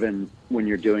events, even when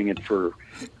you're doing it for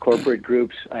corporate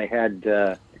groups.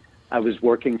 I was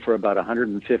working for about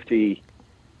 150.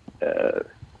 The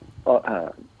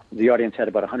audience had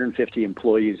about 150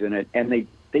 employees in it, and they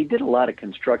did a lot of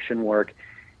construction work.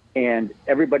 And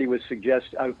everybody was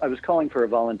I was calling for a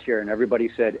volunteer, and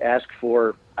everybody said, ask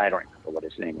for, I don't remember what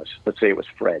his name was. Let's say it was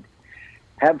Fred.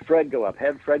 Have Fred go up.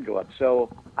 So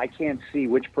I can't see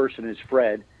which person is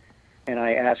Fred. And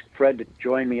I asked Fred to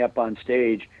join me up on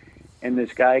stage. And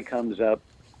this guy comes up,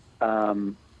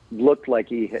 looked like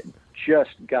he had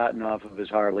just gotten off of his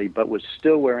Harley, but was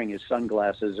still wearing his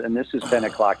sunglasses. And this is 10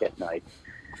 o'clock at night.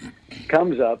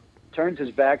 Comes up, turns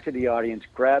his back to the audience,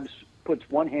 puts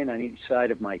one hand on each side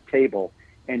of my table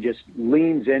and just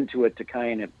leans into it to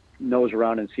kind of nose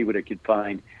around and see what it could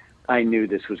find. I knew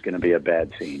this was going to be a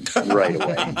bad scene right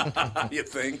away. You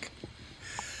think?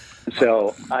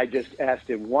 So I just asked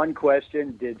him one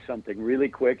question, did something really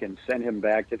quick, and sent him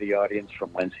back to the audience from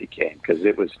whence he came because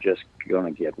it was just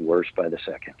going to get worse by the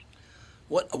second.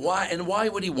 Why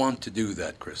would he want to do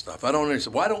that, Christoph? I don't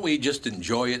understand. Why don't we just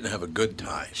enjoy it and have a good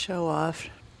time? Show off.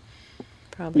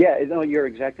 Probably. Yeah, no, you're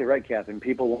exactly right, Catherine.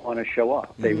 People want to show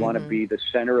off. They want to be the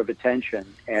center of attention,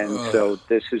 and so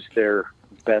this is their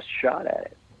best shot at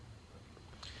it.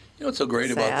 You know what's so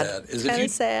great about that is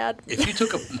if you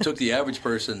took the average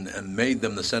person and made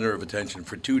them the center of attention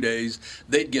for 2 days,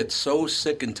 they'd get so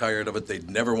sick and tired of it they'd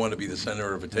never want to be the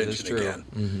center of attention again.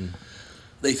 Mm-hmm.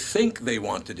 They think they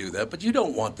want to do that, but you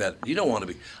don't want that. You don't want to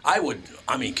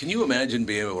be. Can you imagine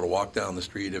being able to walk down the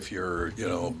street if you're,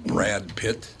 Brad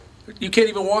Pitt? You can't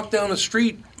even walk down the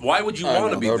street. Why would you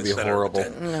want to be the center of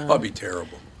attention? No. That would be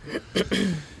terrible.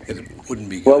 It wouldn't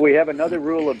be good. Well, we have another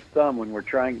rule of thumb when we're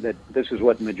trying that. This is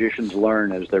what magicians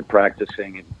learn as they're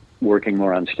practicing and working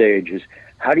more on stage is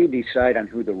how do you decide on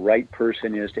who the right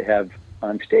person is to have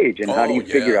on stage, and how do you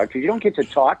figure out, because you don't get to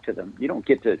talk to them, you don't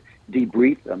get to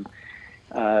debrief them.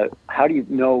 How do you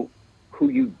know who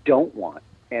you don't want?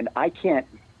 And I can't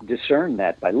discern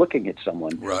that by looking at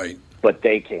someone, right? But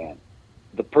they can.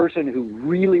 The person who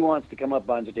really wants to come up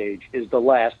on stage is the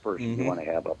last person you want to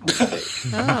have up on stage.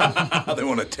 They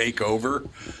want to take over?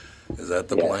 Is that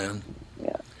the plan?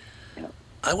 Yeah.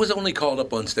 I was only called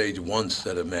up on stage once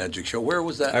at a magic show. Where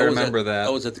was that? I remember that. I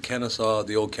was at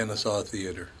the old Kennesaw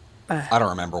Theater. I don't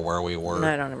remember where we were.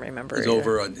 I don't remember. It's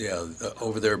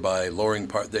over there by Loring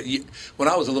Park. When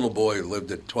I was a little boy who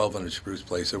lived at 1200 Spruce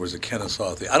Place, there was a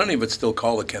Kennesaw Theater. I don't know if it's still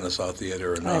called a Kennesaw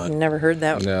Theater or not. I've never heard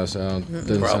that. No,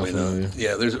 probably not.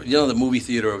 Yeah, there's the movie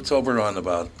theater. It's over on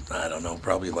about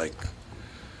probably like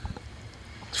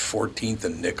 14th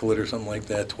and Nicollet or something like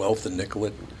that. 12th and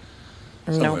Nicollet.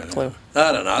 No clue.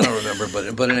 I don't know. I don't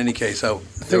remember. But in any case, I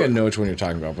think I know which one you're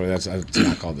talking about, but it's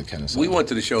not called the Kennesaw. We went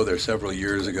to the show there several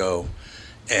years ago,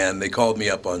 and they called me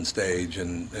up on stage,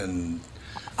 and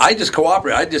I just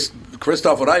cooperated.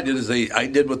 Christoph, what I did is I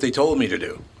did what they told me to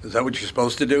do. Is that what you're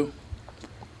supposed to do?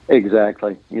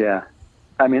 Exactly. Yeah.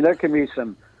 I mean, there can be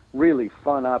some really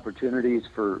fun opportunities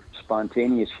for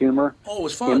spontaneous humor. Oh, it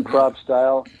was fun. Improv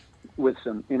style with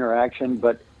some interaction,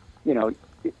 but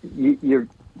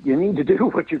you need to do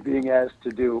what you're being asked to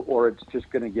do, or it's just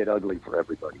going to get ugly for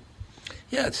everybody.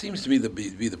 Yeah, it seems to me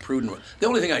be the prudent one. The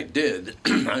only thing I did,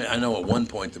 I know at one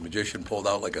point the magician pulled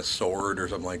out like a sword or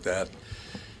something like that,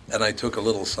 and I took a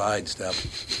little sidestep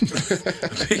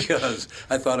because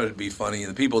I thought it would be funny,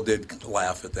 and the people did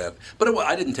laugh at that. But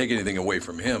I didn't take anything away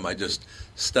from him. I just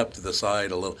stepped to the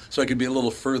side a little so I could be a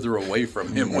little further away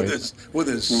from him with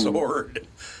his sword,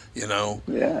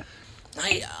 Yeah.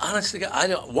 I honestly, I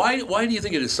don't. Why do you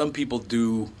think it is some people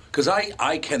do? Because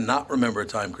I cannot remember a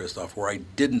time, Christoph, where I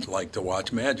didn't like to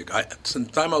watch magic. Since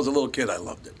the time I was a little kid, I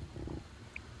loved it.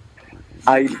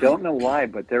 I don't know why,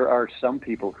 but there are some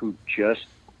people who just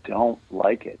don't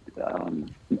like it,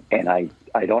 and I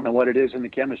don't know what it is in the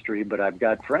chemistry, but I've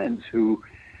got friends who,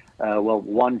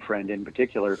 one friend in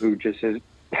particular who just says,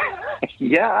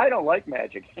 "Yeah, I don't like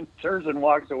magic," and turns and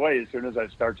walks away as soon as I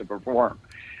start to perform.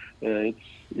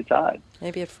 It's odd.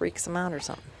 Maybe it freaks them out or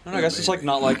something. I guess it's like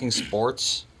not liking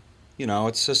sports.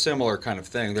 It's a similar kind of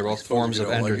thing. They're both forms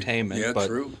of entertainment. But,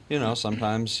 true.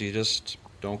 Sometimes you just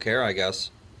don't care, I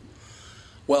guess.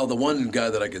 Well, the one guy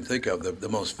that I can think of, the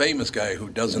most famous guy who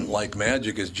doesn't like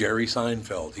magic is Jerry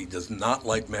Seinfeld. He does not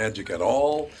like magic at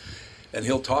all. And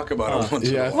he'll talk about it once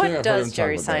in a while. What does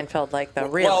Jerry Seinfeld like, though,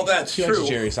 really? Well, that's true.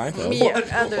 Jerry Seinfeld. Yeah,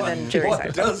 other than Jerry Seinfeld.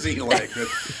 What does he like?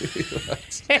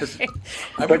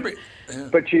 I remember...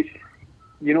 But you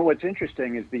know what's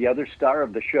interesting is the other star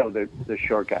of the show, the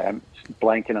short guy. I'm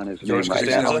blanking on his name right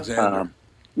now. Alexander.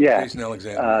 Jason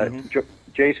Alexander.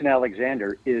 Jason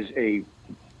Alexander is a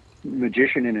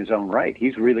magician in his own right.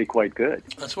 He's really quite good.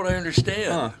 That's what I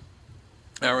understand.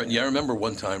 I remember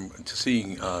one time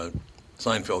seeing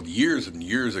Seinfeld years and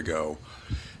years ago,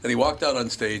 and he walked out on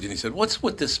stage and he said, "What's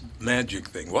with this magic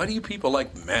thing? Why do you people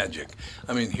like magic?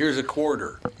 I mean, here's a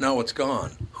quarter. Now it's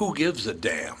gone. Who gives a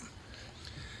damn?"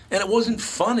 And it wasn't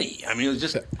funny. I mean, it was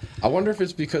just... I wonder if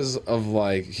it's because of,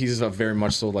 he's very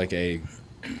much so like a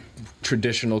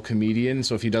traditional comedian,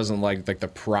 so if he doesn't like the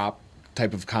prop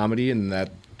type of comedy, and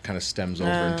that kind of stems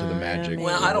over into the magic.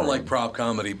 Well, I don't like prop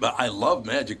comedy, but I love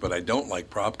magic, but I don't like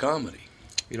prop comedy.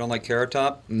 You don't like Carrot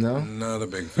Top? No. Not a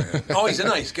big fan. Oh, he's a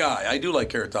nice guy. I do like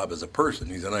Carrot Top as a person.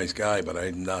 He's a nice guy, but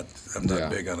I'm not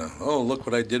big on look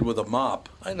what I did with a mop.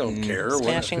 I don't care.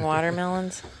 Smashing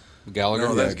watermelons? Gallagher?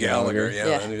 No, that's Gallagher.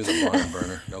 Yeah. He was a barn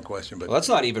burner, no question. But that's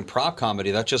not even prop comedy.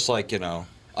 That's just like,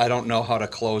 I don't know how to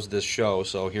close this show,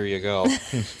 so here you go.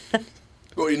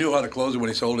 Well, he knew how to close it when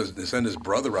he sent his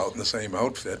brother out in the same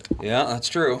outfit. Yeah, that's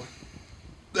true.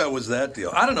 That was that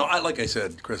deal. I don't know. Like I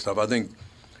said, Christoph, I think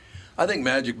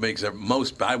magic makes I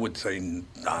would say,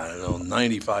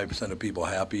 95% of people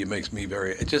happy. It makes me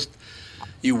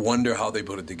you wonder how they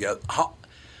put it together.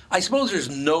 I suppose there's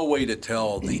no way to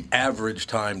tell the average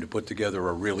time to put together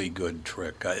a really good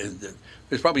trick.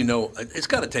 There's probably it's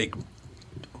got to take,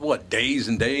 days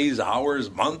and days,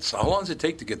 hours, months? How long does it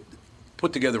take to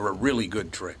put together a really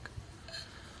good trick?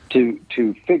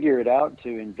 To figure it out, to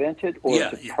invent it, or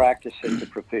to practice it to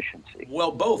proficiency?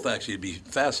 Well, both, actually. It'd be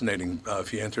fascinating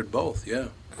if you answered both, yeah.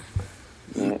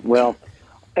 Well,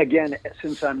 again,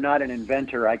 since I'm not an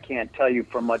inventor, I can't tell you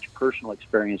from much personal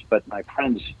experience, but my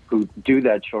friends who do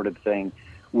that sort of thing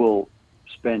will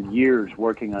spend years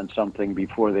working on something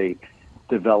before they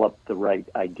develop the right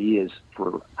ideas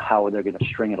for how they're going to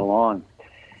string it along.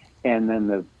 And then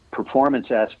the performance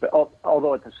aspect,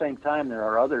 although at the same time there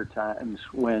are other times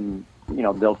when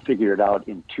they'll figure it out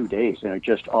in 2 days and it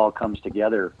just all comes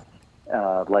together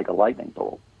like a lightning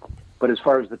bolt. But as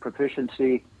far as the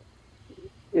proficiency,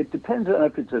 it depends on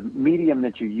if it's a medium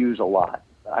that you use a lot.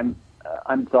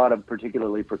 I'm thought of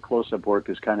particularly for close-up work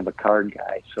as kind of a card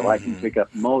guy, so I can pick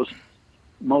up most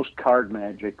card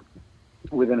magic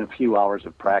within a few hours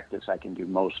of practice. I can do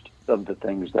most of the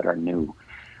things that are new.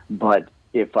 But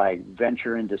if I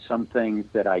venture into something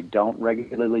that I don't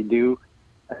regularly do,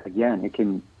 again, it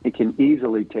can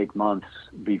easily take months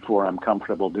before I'm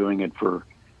comfortable doing it for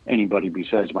anybody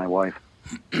besides my wife.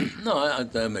 No,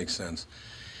 that makes sense.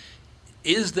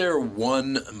 Is there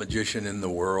one magician in the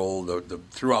world,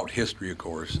 throughout history, of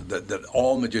course, that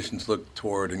all magicians look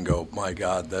toward and go, my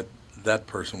God, that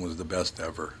person was the best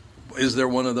ever? Is there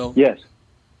one of those? Yes.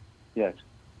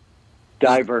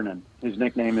 Guy Vernon. His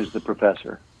nickname is the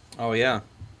Professor. Oh, yeah.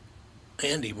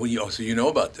 Andy, so you know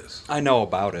about this? I know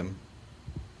about him.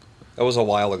 That was a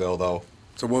while ago, though.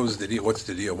 So what was the deal? What's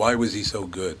the deal? Why was he so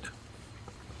good?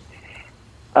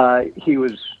 He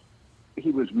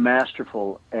was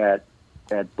masterful at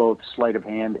both sleight of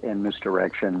hand and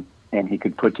misdirection, and he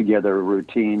could put together a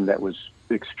routine that was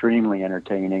extremely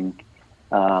entertaining.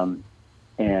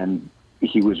 And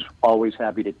he was always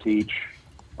happy to teach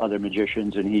other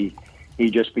magicians, and he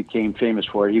just became famous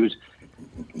for it.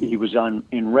 He was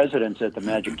in residence at the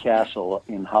Magic Castle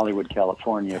in Hollywood,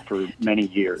 California for many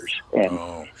years,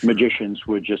 and magicians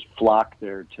would just flock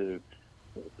there to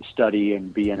study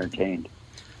and be entertained.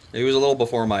 He was a little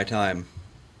before my time.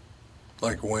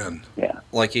 Like when? Yeah.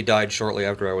 Like he died shortly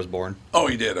after I was born. Oh,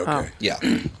 he did? Okay. Yeah.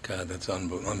 God, that's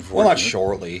unfortunate. Well, not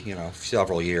shortly,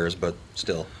 several years, but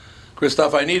still.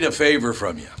 Christoph, I need a favor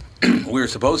from you. We were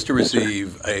supposed to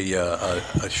receive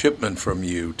a shipment from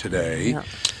you today.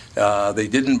 Yeah. They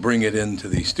didn't bring it into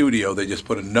the studio. They just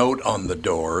put a note on the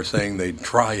door saying they'd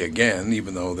try again,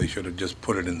 even though they should have just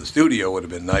put it in the studio. Would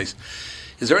have been nice.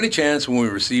 Is there any chance when we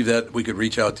receive that we could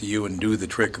reach out to you and do the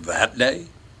trick that day?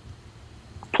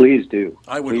 Please do.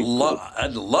 I'd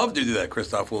love to do that,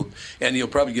 Christoph. And you'll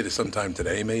probably get it sometime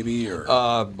today, maybe, or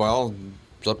well,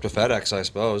 it's up to FedEx, I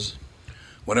suppose.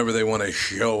 Whenever they want to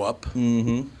show up.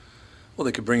 Mm-hmm. Well,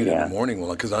 they could bring it in the morning.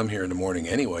 Well, because I'm here in the morning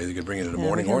anyway. They could bring it in the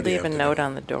morning or the afternoon. Leave a note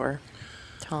on the door.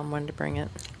 Tell them when to bring it.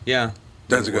 Yeah.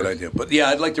 That's a good idea. But, yeah,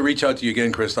 I'd like to reach out to you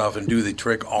again, Christoph, and do the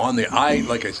trick on the...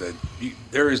 like I said,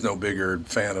 there is no bigger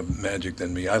fan of magic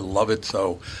than me. I love it,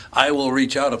 so I will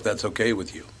reach out if that's okay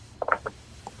with you.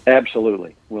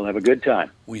 Absolutely. We'll have a good time.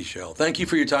 We shall. Thank you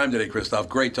for your time today, Christoph.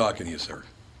 Great talking to you, sir.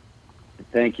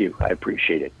 Thank you. I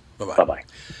appreciate it. Bye-bye. Bye-bye.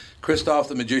 Christoph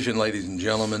the Magician, ladies and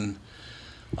gentlemen.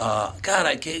 God,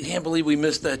 I can't believe we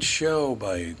missed that show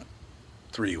by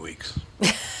 3 weeks.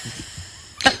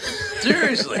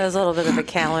 Seriously. That was a little bit of a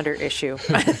calendar issue.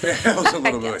 That was a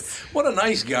little bit. What a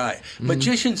nice guy. Mm-hmm.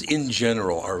 Magicians in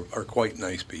general are quite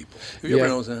nice people. Have you ever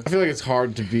noticed that? I feel like it's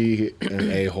hard to be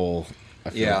an a-hole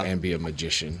and be a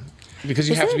magician. Because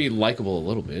you have to be likable a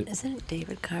little bit. Isn't it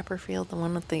David Copperfield, the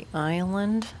one with the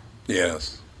island?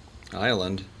 Yes.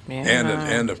 Island. Yeah.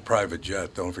 And a private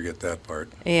jet. Don't forget that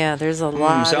part. Yeah, there's a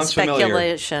lot of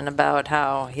speculation about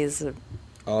how he's a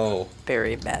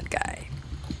very bad guy.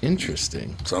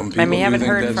 Interesting. Some people you haven't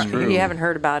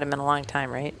heard about him in a long time,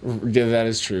 right? Yeah, that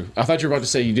is true. I thought you were about to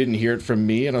say you didn't hear it from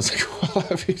me, and I was like, well,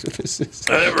 this is...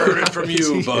 I never heard it from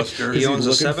you, Buster. He owns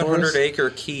a 700-acre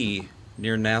key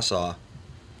near Nassau.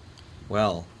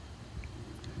 Well.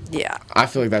 Yeah. I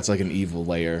feel like that's like an evil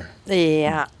layer.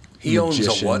 Yeah. He owns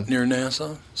a what near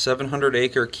Nassau?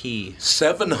 700-acre key.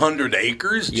 700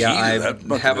 acres? Yeah,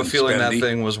 Jeez, I have a feeling that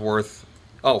thing was worth...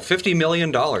 $50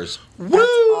 million.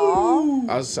 Woo!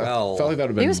 I felt like that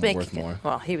would have been worth more.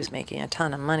 Well, he was making a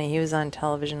ton of money. He was on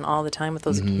television all the time with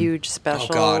those huge specials.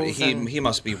 Oh, God. He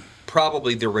must be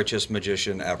probably the richest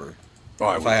magician ever,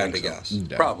 if I had to guess.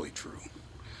 Yeah. Probably true.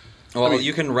 Well,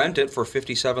 you can rent it for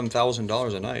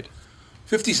 $57,000 a night.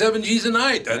 57 G's a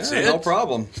night. That's it. No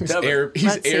problem. He's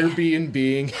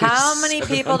Airbnb-ing. How many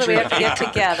people do we have to get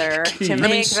together to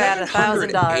make that $1,000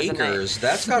 a night?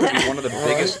 That's got to be one of the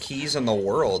biggest keys in the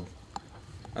world.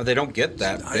 They don't get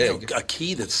that big. A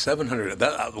key that's 700.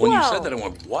 When you said that, I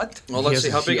went, what? Well, let's see.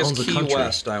 How big is Key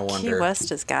West, I wonder? Key West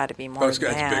has got to be more than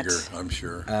that. It's bigger, I'm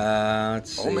sure.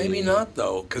 Let's see. Oh, maybe not,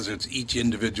 though, because it's each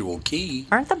individual key.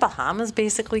 Aren't the Bahamas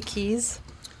basically keys?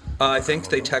 I think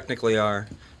they technically are.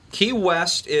 Key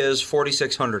West is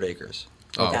 4,600 acres.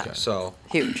 Okay. So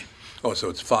huge. Oh, so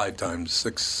it's 5 times,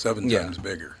 6, 7 times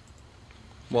bigger.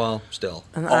 Well, still.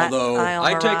 Although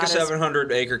I'd take a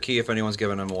 700-acre key if anyone's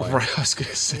giving them away. Right, I was going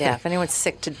to say. Yeah, if anyone's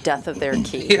sick to death of their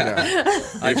key.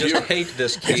 I just hate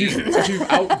this key. If you've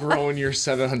outgrown your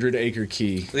 700-acre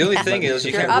key. The only thing is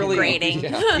you You're can't upgrading.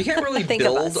 you can't really Think of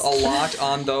build us. a lot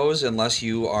on those unless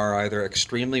you are either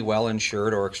extremely well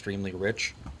insured or extremely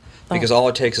rich, because all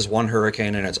it takes is one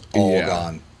hurricane and it's all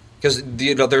gone. Because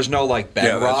there's no like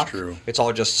bedrock. that's true. It's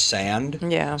all just sand.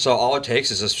 Yeah. So all it takes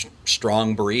is a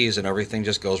strong breeze and everything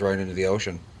just goes right into the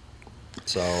ocean.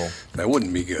 So that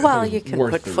wouldn't be good. Well, you can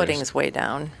Worth put the footings risk. way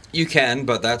down. You can,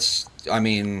 but that's the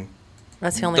only The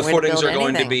way footings to build are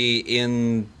going to anything. be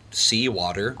in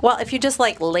seawater. Well, if you just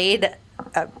like laid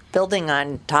a building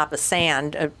on top of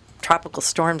sand, a tropical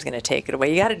storm's going to take it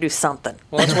away. You got to do something.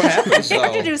 Well, that's what happens. You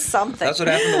have though. to do something. That's what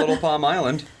happened to Little Palm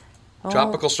Island. Oh.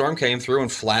 Tropical storm came through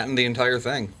and flattened the entire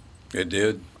thing. It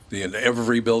did.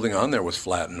 Every building on there was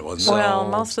flattened, wasn't it? Well,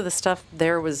 most of the stuff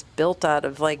there was built out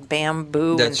of like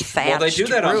bamboo and thatched Well, they do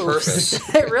that on roofs.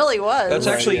 purpose. It really was. That's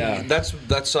actually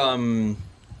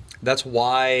that's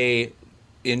why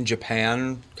in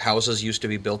Japan houses used to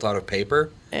be built out of paper.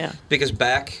 Yeah. Because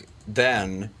back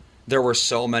then there were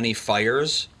so many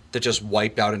fires that just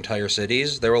wiped out entire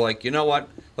cities. They were like, you know what?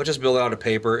 Let's just build it out of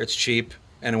paper. It's cheap,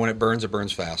 and when it burns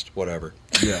fast. Whatever.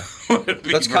 Yeah.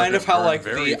 That's kind of how like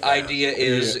very the fast. idea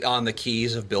is on the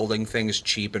keys of building things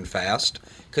cheap and fast.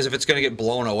 Because if it's going to get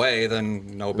blown away,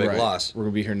 then no big Right. loss. We're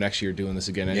going to be here next year doing this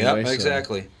again anyway. Yep, so-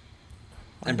 exactly.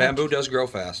 And bamboo does grow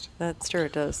fast. That's true.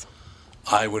 It does.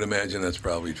 I would imagine that's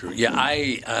probably true. Yeah,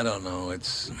 I don't know.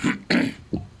 It's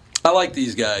I like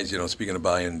these guys, speaking of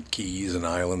buying keys and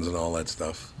islands and all that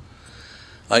stuff.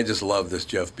 I just love this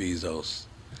Jeff Bezos.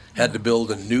 Had to build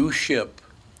a new ship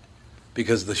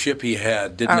because the ship he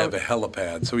had didn't have a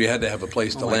helipad, so he had to have a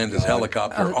place to land his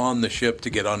helicopter on the ship to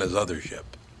get on his other ship.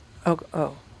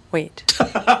 Oh, wait.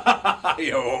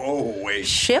 Wait.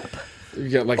 Ship? You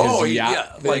got like his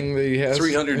yacht thing that he has?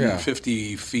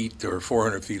 350 feet or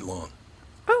 400 feet long.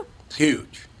 Oh. It's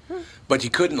huge. But he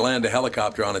couldn't land a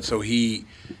helicopter on it, so he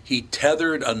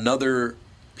tethered another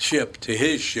ship to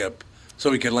his ship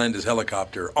so he could land his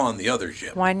helicopter on the other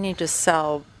ship. Why didn't you just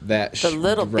sell the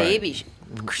little baby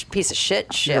piece of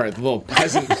shit ship? Right, the little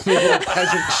peasant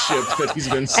ship that he's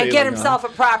been sailing and get himself a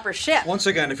proper ship. Once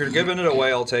again, if you're giving it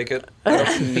away, I'll take it. I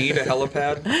don't need a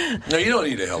helipad. No, you don't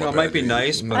need a helipad. It might be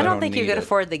nice, but I don't think you need could it.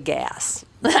 afford the gas.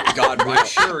 God, I'm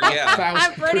sure, yeah.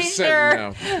 I'm pretty sure.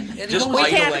 No. Just we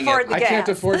can't idling afford it. the I gas. can't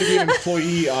afford to be an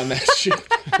employee on that ship.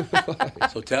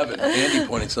 So, Tevin, Andy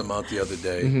pointed something out the other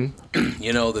day.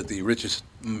 You know that the richest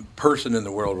person in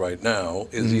the world right now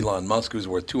is Elon Musk, who's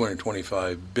worth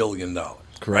 $225 billion.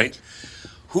 Correct. Right?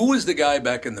 Who was the guy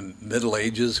back in the Middle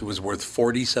Ages who was worth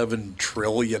 $47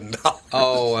 trillion?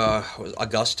 Was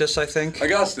Augustus, I think.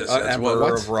 Augustus, that's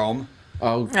Emperor of Rome.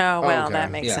 Oh, well, okay.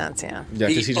 that makes Yeah. sense, yeah. Yeah,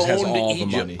 because he just has owned all the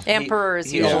Egypt. money. Emperors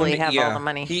He usually owned- have all the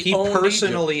money. He owned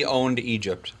personally owned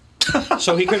Egypt.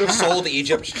 So he could have sold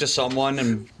Egypt to someone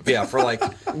and for like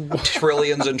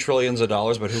trillions and trillions of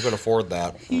dollars, but who could afford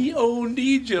that? He owned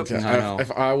Egypt. I know.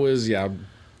 If I was,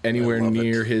 anywhere I love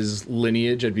near it. his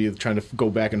lineage, I'd be trying to go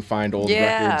back and find old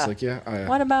Yeah. records.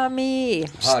 What about me?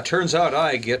 Turns out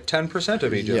I get 10%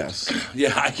 of Egypt. Yes.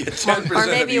 Yeah, I get 10% Or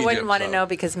maybe of you wouldn't Egypt, want to so. know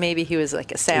because maybe he was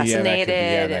like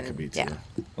assassinated. that could be too. Yeah.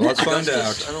 Well, let's find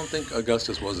Augustus, out. I don't think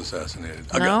Augustus was assassinated.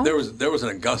 No? There was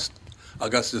an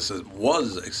Augustus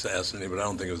was assassinated, but I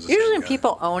don't think it was the Usually same when guy.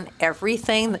 people own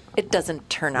everything, it doesn't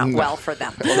turn out well for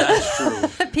them. Well, that's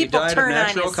true. He People died turn of on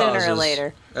natural you sooner or causes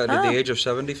later. at the age of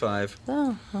 75.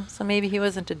 Oh, well, so maybe he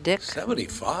wasn't a dick.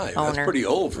 75. Owner. That's pretty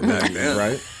old for back then.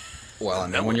 Right? Well,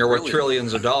 and then That when was you're worth really-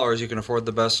 trillions of dollars, you can afford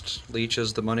the best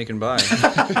leeches the money can buy.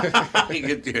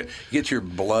 You get your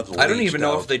blood I don't even leached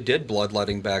know out. if they did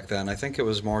bloodletting back then. I think it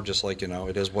was more just like,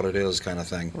 it is what it is kind of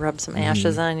thing. Rub some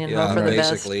ashes on you and Yeah, hope for the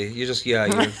best. basically. You just, you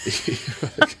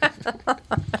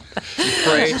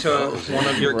pray to one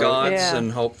of your gods Yeah.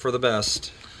 and hope for the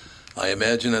best. I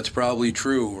imagine that's probably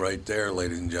true right there,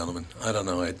 ladies and gentlemen. I don't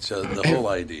know. It's the whole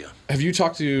idea. Have you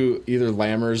talked to either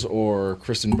Lammers or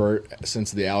Kristen Burt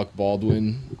since the Alec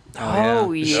Baldwin?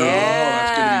 Oh, yeah. Oh,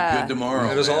 that's going to be good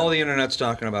tomorrow. It is man. all the internet's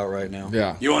talking about right now.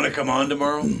 Yeah. You want to come on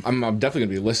tomorrow? I'm definitely going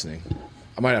to be listening.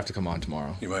 might have to come on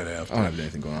tomorrow. You might have to. I don't have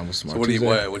anything going on with tomorrow. So what do you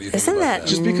think Isn't about that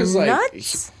Just because,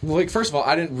 nuts? like, first of all,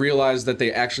 I didn't realize that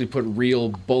they actually put real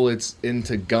bullets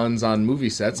into guns on movie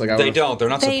sets. Like, They don't. They're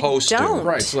not supposed to.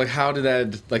 Right. So, like, how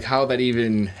that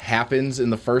even happens in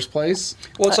the first place?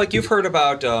 Well, it's like you've heard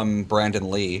about Brandon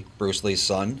Lee, Bruce Lee's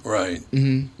son. Right.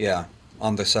 Mm-hmm. Yeah,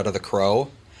 on the set of The Crow.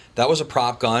 That was a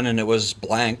prop gun, and it was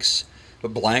blanks,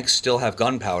 but blanks still have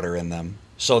gunpowder in them.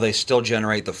 So they still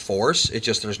generate the force. It's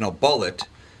just there's no bullet.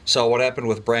 So what happened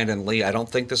with Brandon Lee, I don't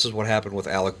think this is what happened with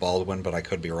Alec Baldwin, but I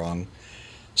could be wrong.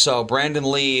 So Brandon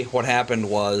Lee, what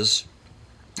happened was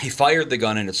he fired the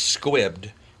gun and it squibbed,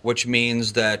 which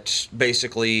means that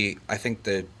basically I think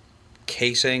the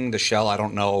casing, the shell, I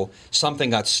don't know, something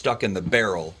got stuck in the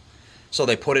barrel. So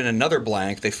they put in another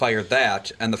blank, they fired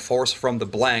that, and the force from the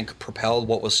blank propelled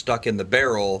what was stuck in the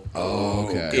barrel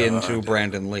into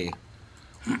Brandon Lee.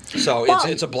 So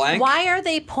it's a blank. Why are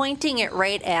they pointing it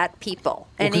right at people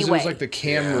Because anyway? it was like the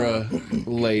camera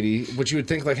lady, which you would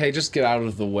think, like, hey, just get out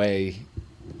of the way.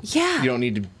 Yeah. You don't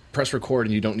need to press record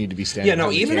and you don't need to be standing. Yeah, no,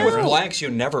 behind the even camera. with blanks, you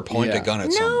never point a gun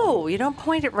at someone. No, you don't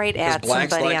point it right at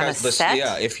Blanks, somebody like on a set.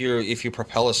 Yeah, if you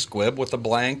propel a squib with a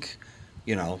blank,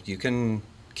 you can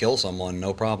kill someone,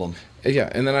 no problem. Yeah,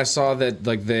 and then I saw that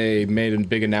like they made a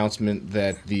big announcement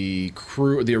that the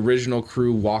original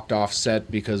crew walked off set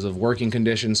because of working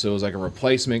conditions. So it was like a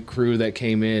replacement crew that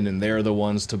came in, and they're the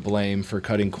ones to blame for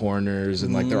cutting corners,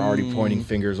 and like they're already pointing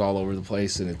fingers all over the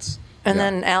place, and it's. And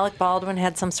then Alec Baldwin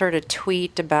had some sort of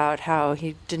tweet about how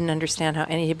he didn't understand how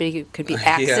anybody could be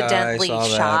accidentally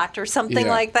shot or something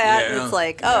like that. Yeah. And it's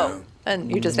like, and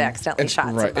you just accidentally shot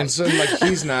somebody. And so like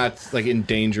he's not like in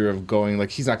danger of going, like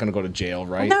he's not going to go to jail,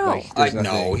 right? No. Like,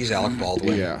 No, he's Alec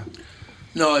Baldwin. Yeah.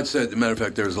 No, it said, as a matter of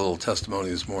fact, there was a little testimony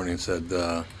this morning. It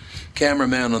said,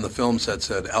 cameraman on the film set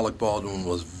said Alec Baldwin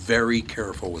was very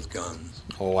careful with guns.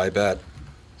 Oh, I bet.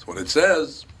 That's what it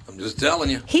says. I'm just telling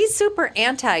you. He's super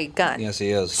anti-gun. Yes,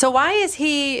 he is. So why is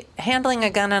he handling a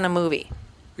gun on a movie?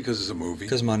 Because it's a movie.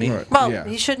 Because money. Right. Well,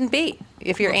 he shouldn't be.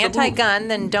 If you're Well, it's a anti-gun,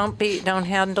 then don't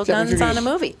handle If you're guns on gonna a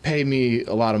movie. Pay me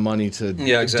a lot of money to do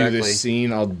this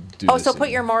scene. I'll do. Oh, this so scene. put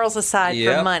your morals aside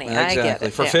for money. Exactly. I get it.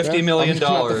 For yeah. $50 million. I'm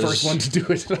not the first one to do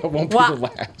it. I won't be Well, the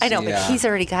last. I know, but he's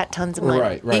already got tons of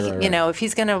money. Right. You know, if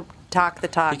he's going to talk the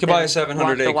talk, He could buy a then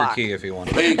walk the 700-acre walk. key if he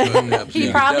wanted. He could, He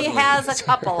probably has a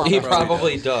couple of He them.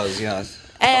 probably does, yes.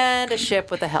 And a ship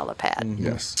with a helipad.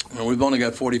 Yes. Well, we've only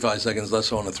got 45 seconds left,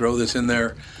 so I want to throw this in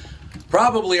there.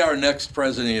 Probably our next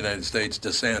president of the United States,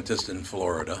 DeSantis in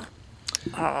Florida.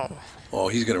 Oh,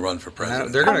 he's going to run for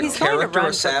president. They're going to he's going to character run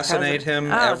for assassinate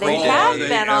him Oh, every they day. have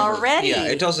been already. Yeah,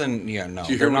 it doesn't, no. Do you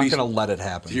hear They're what not he's- going to let it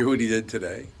happen. Do you hear what he did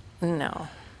today? No.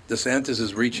 DeSantis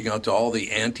is reaching out to all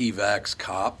the anti-vax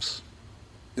cops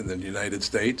in the United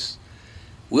States.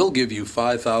 We'll give you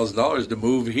 $5,000 to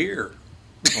move here.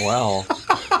 Well,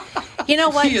 You know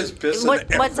what? He is pissing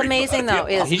What's amazing though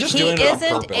is He's just he doing it on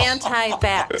isn't purpose.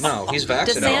 anti-vax. No, he's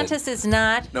vaccinated. DeSantis is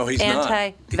not No, he's not.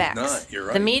 anti-vax. He's not. You're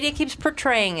right. The media keeps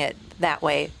portraying it that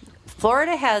way.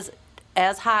 Florida has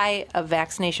as high of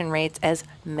vaccination rates as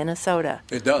Minnesota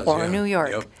It does, or yeah. New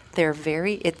York. Yep.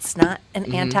 It's not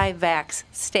an anti-vax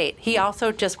state. He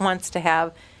also just wants to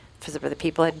have, for the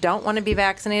people that don't want to be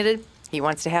vaccinated, he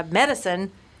wants to have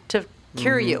medicine to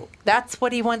cure you. That's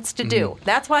what he wants to do.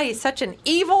 That's why he's such an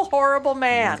evil, horrible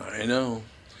man. I know.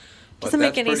 But Doesn't make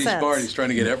that's any pretty sense. smart. He's trying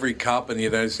to get every cop in the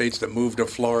United States to move to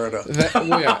Florida.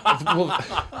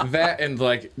 That and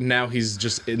like now he's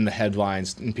just in the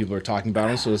headlines and people are talking about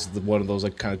him. So it's one of those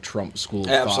like kind of Trump school.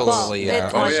 Absolutely,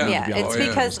 thoughts. yeah. It's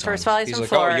because, first of all, he's He's from like,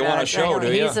 Florida. oh, you want a show, do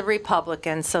He's ya? a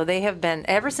Republican, so they have been,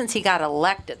 ever since he got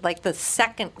elected, like the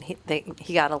second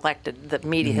he got elected, the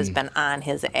media has been on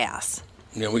his ass.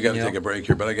 Yeah, we got to take a break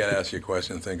here, but I got to ask you a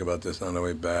question. Think about this on the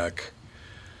way back.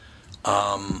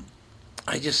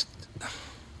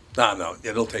 No,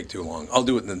 it'll take too long. I'll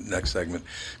do it in the next segment.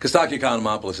 Kostaki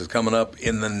Economopoulos is coming up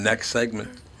in the next segment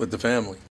with the family.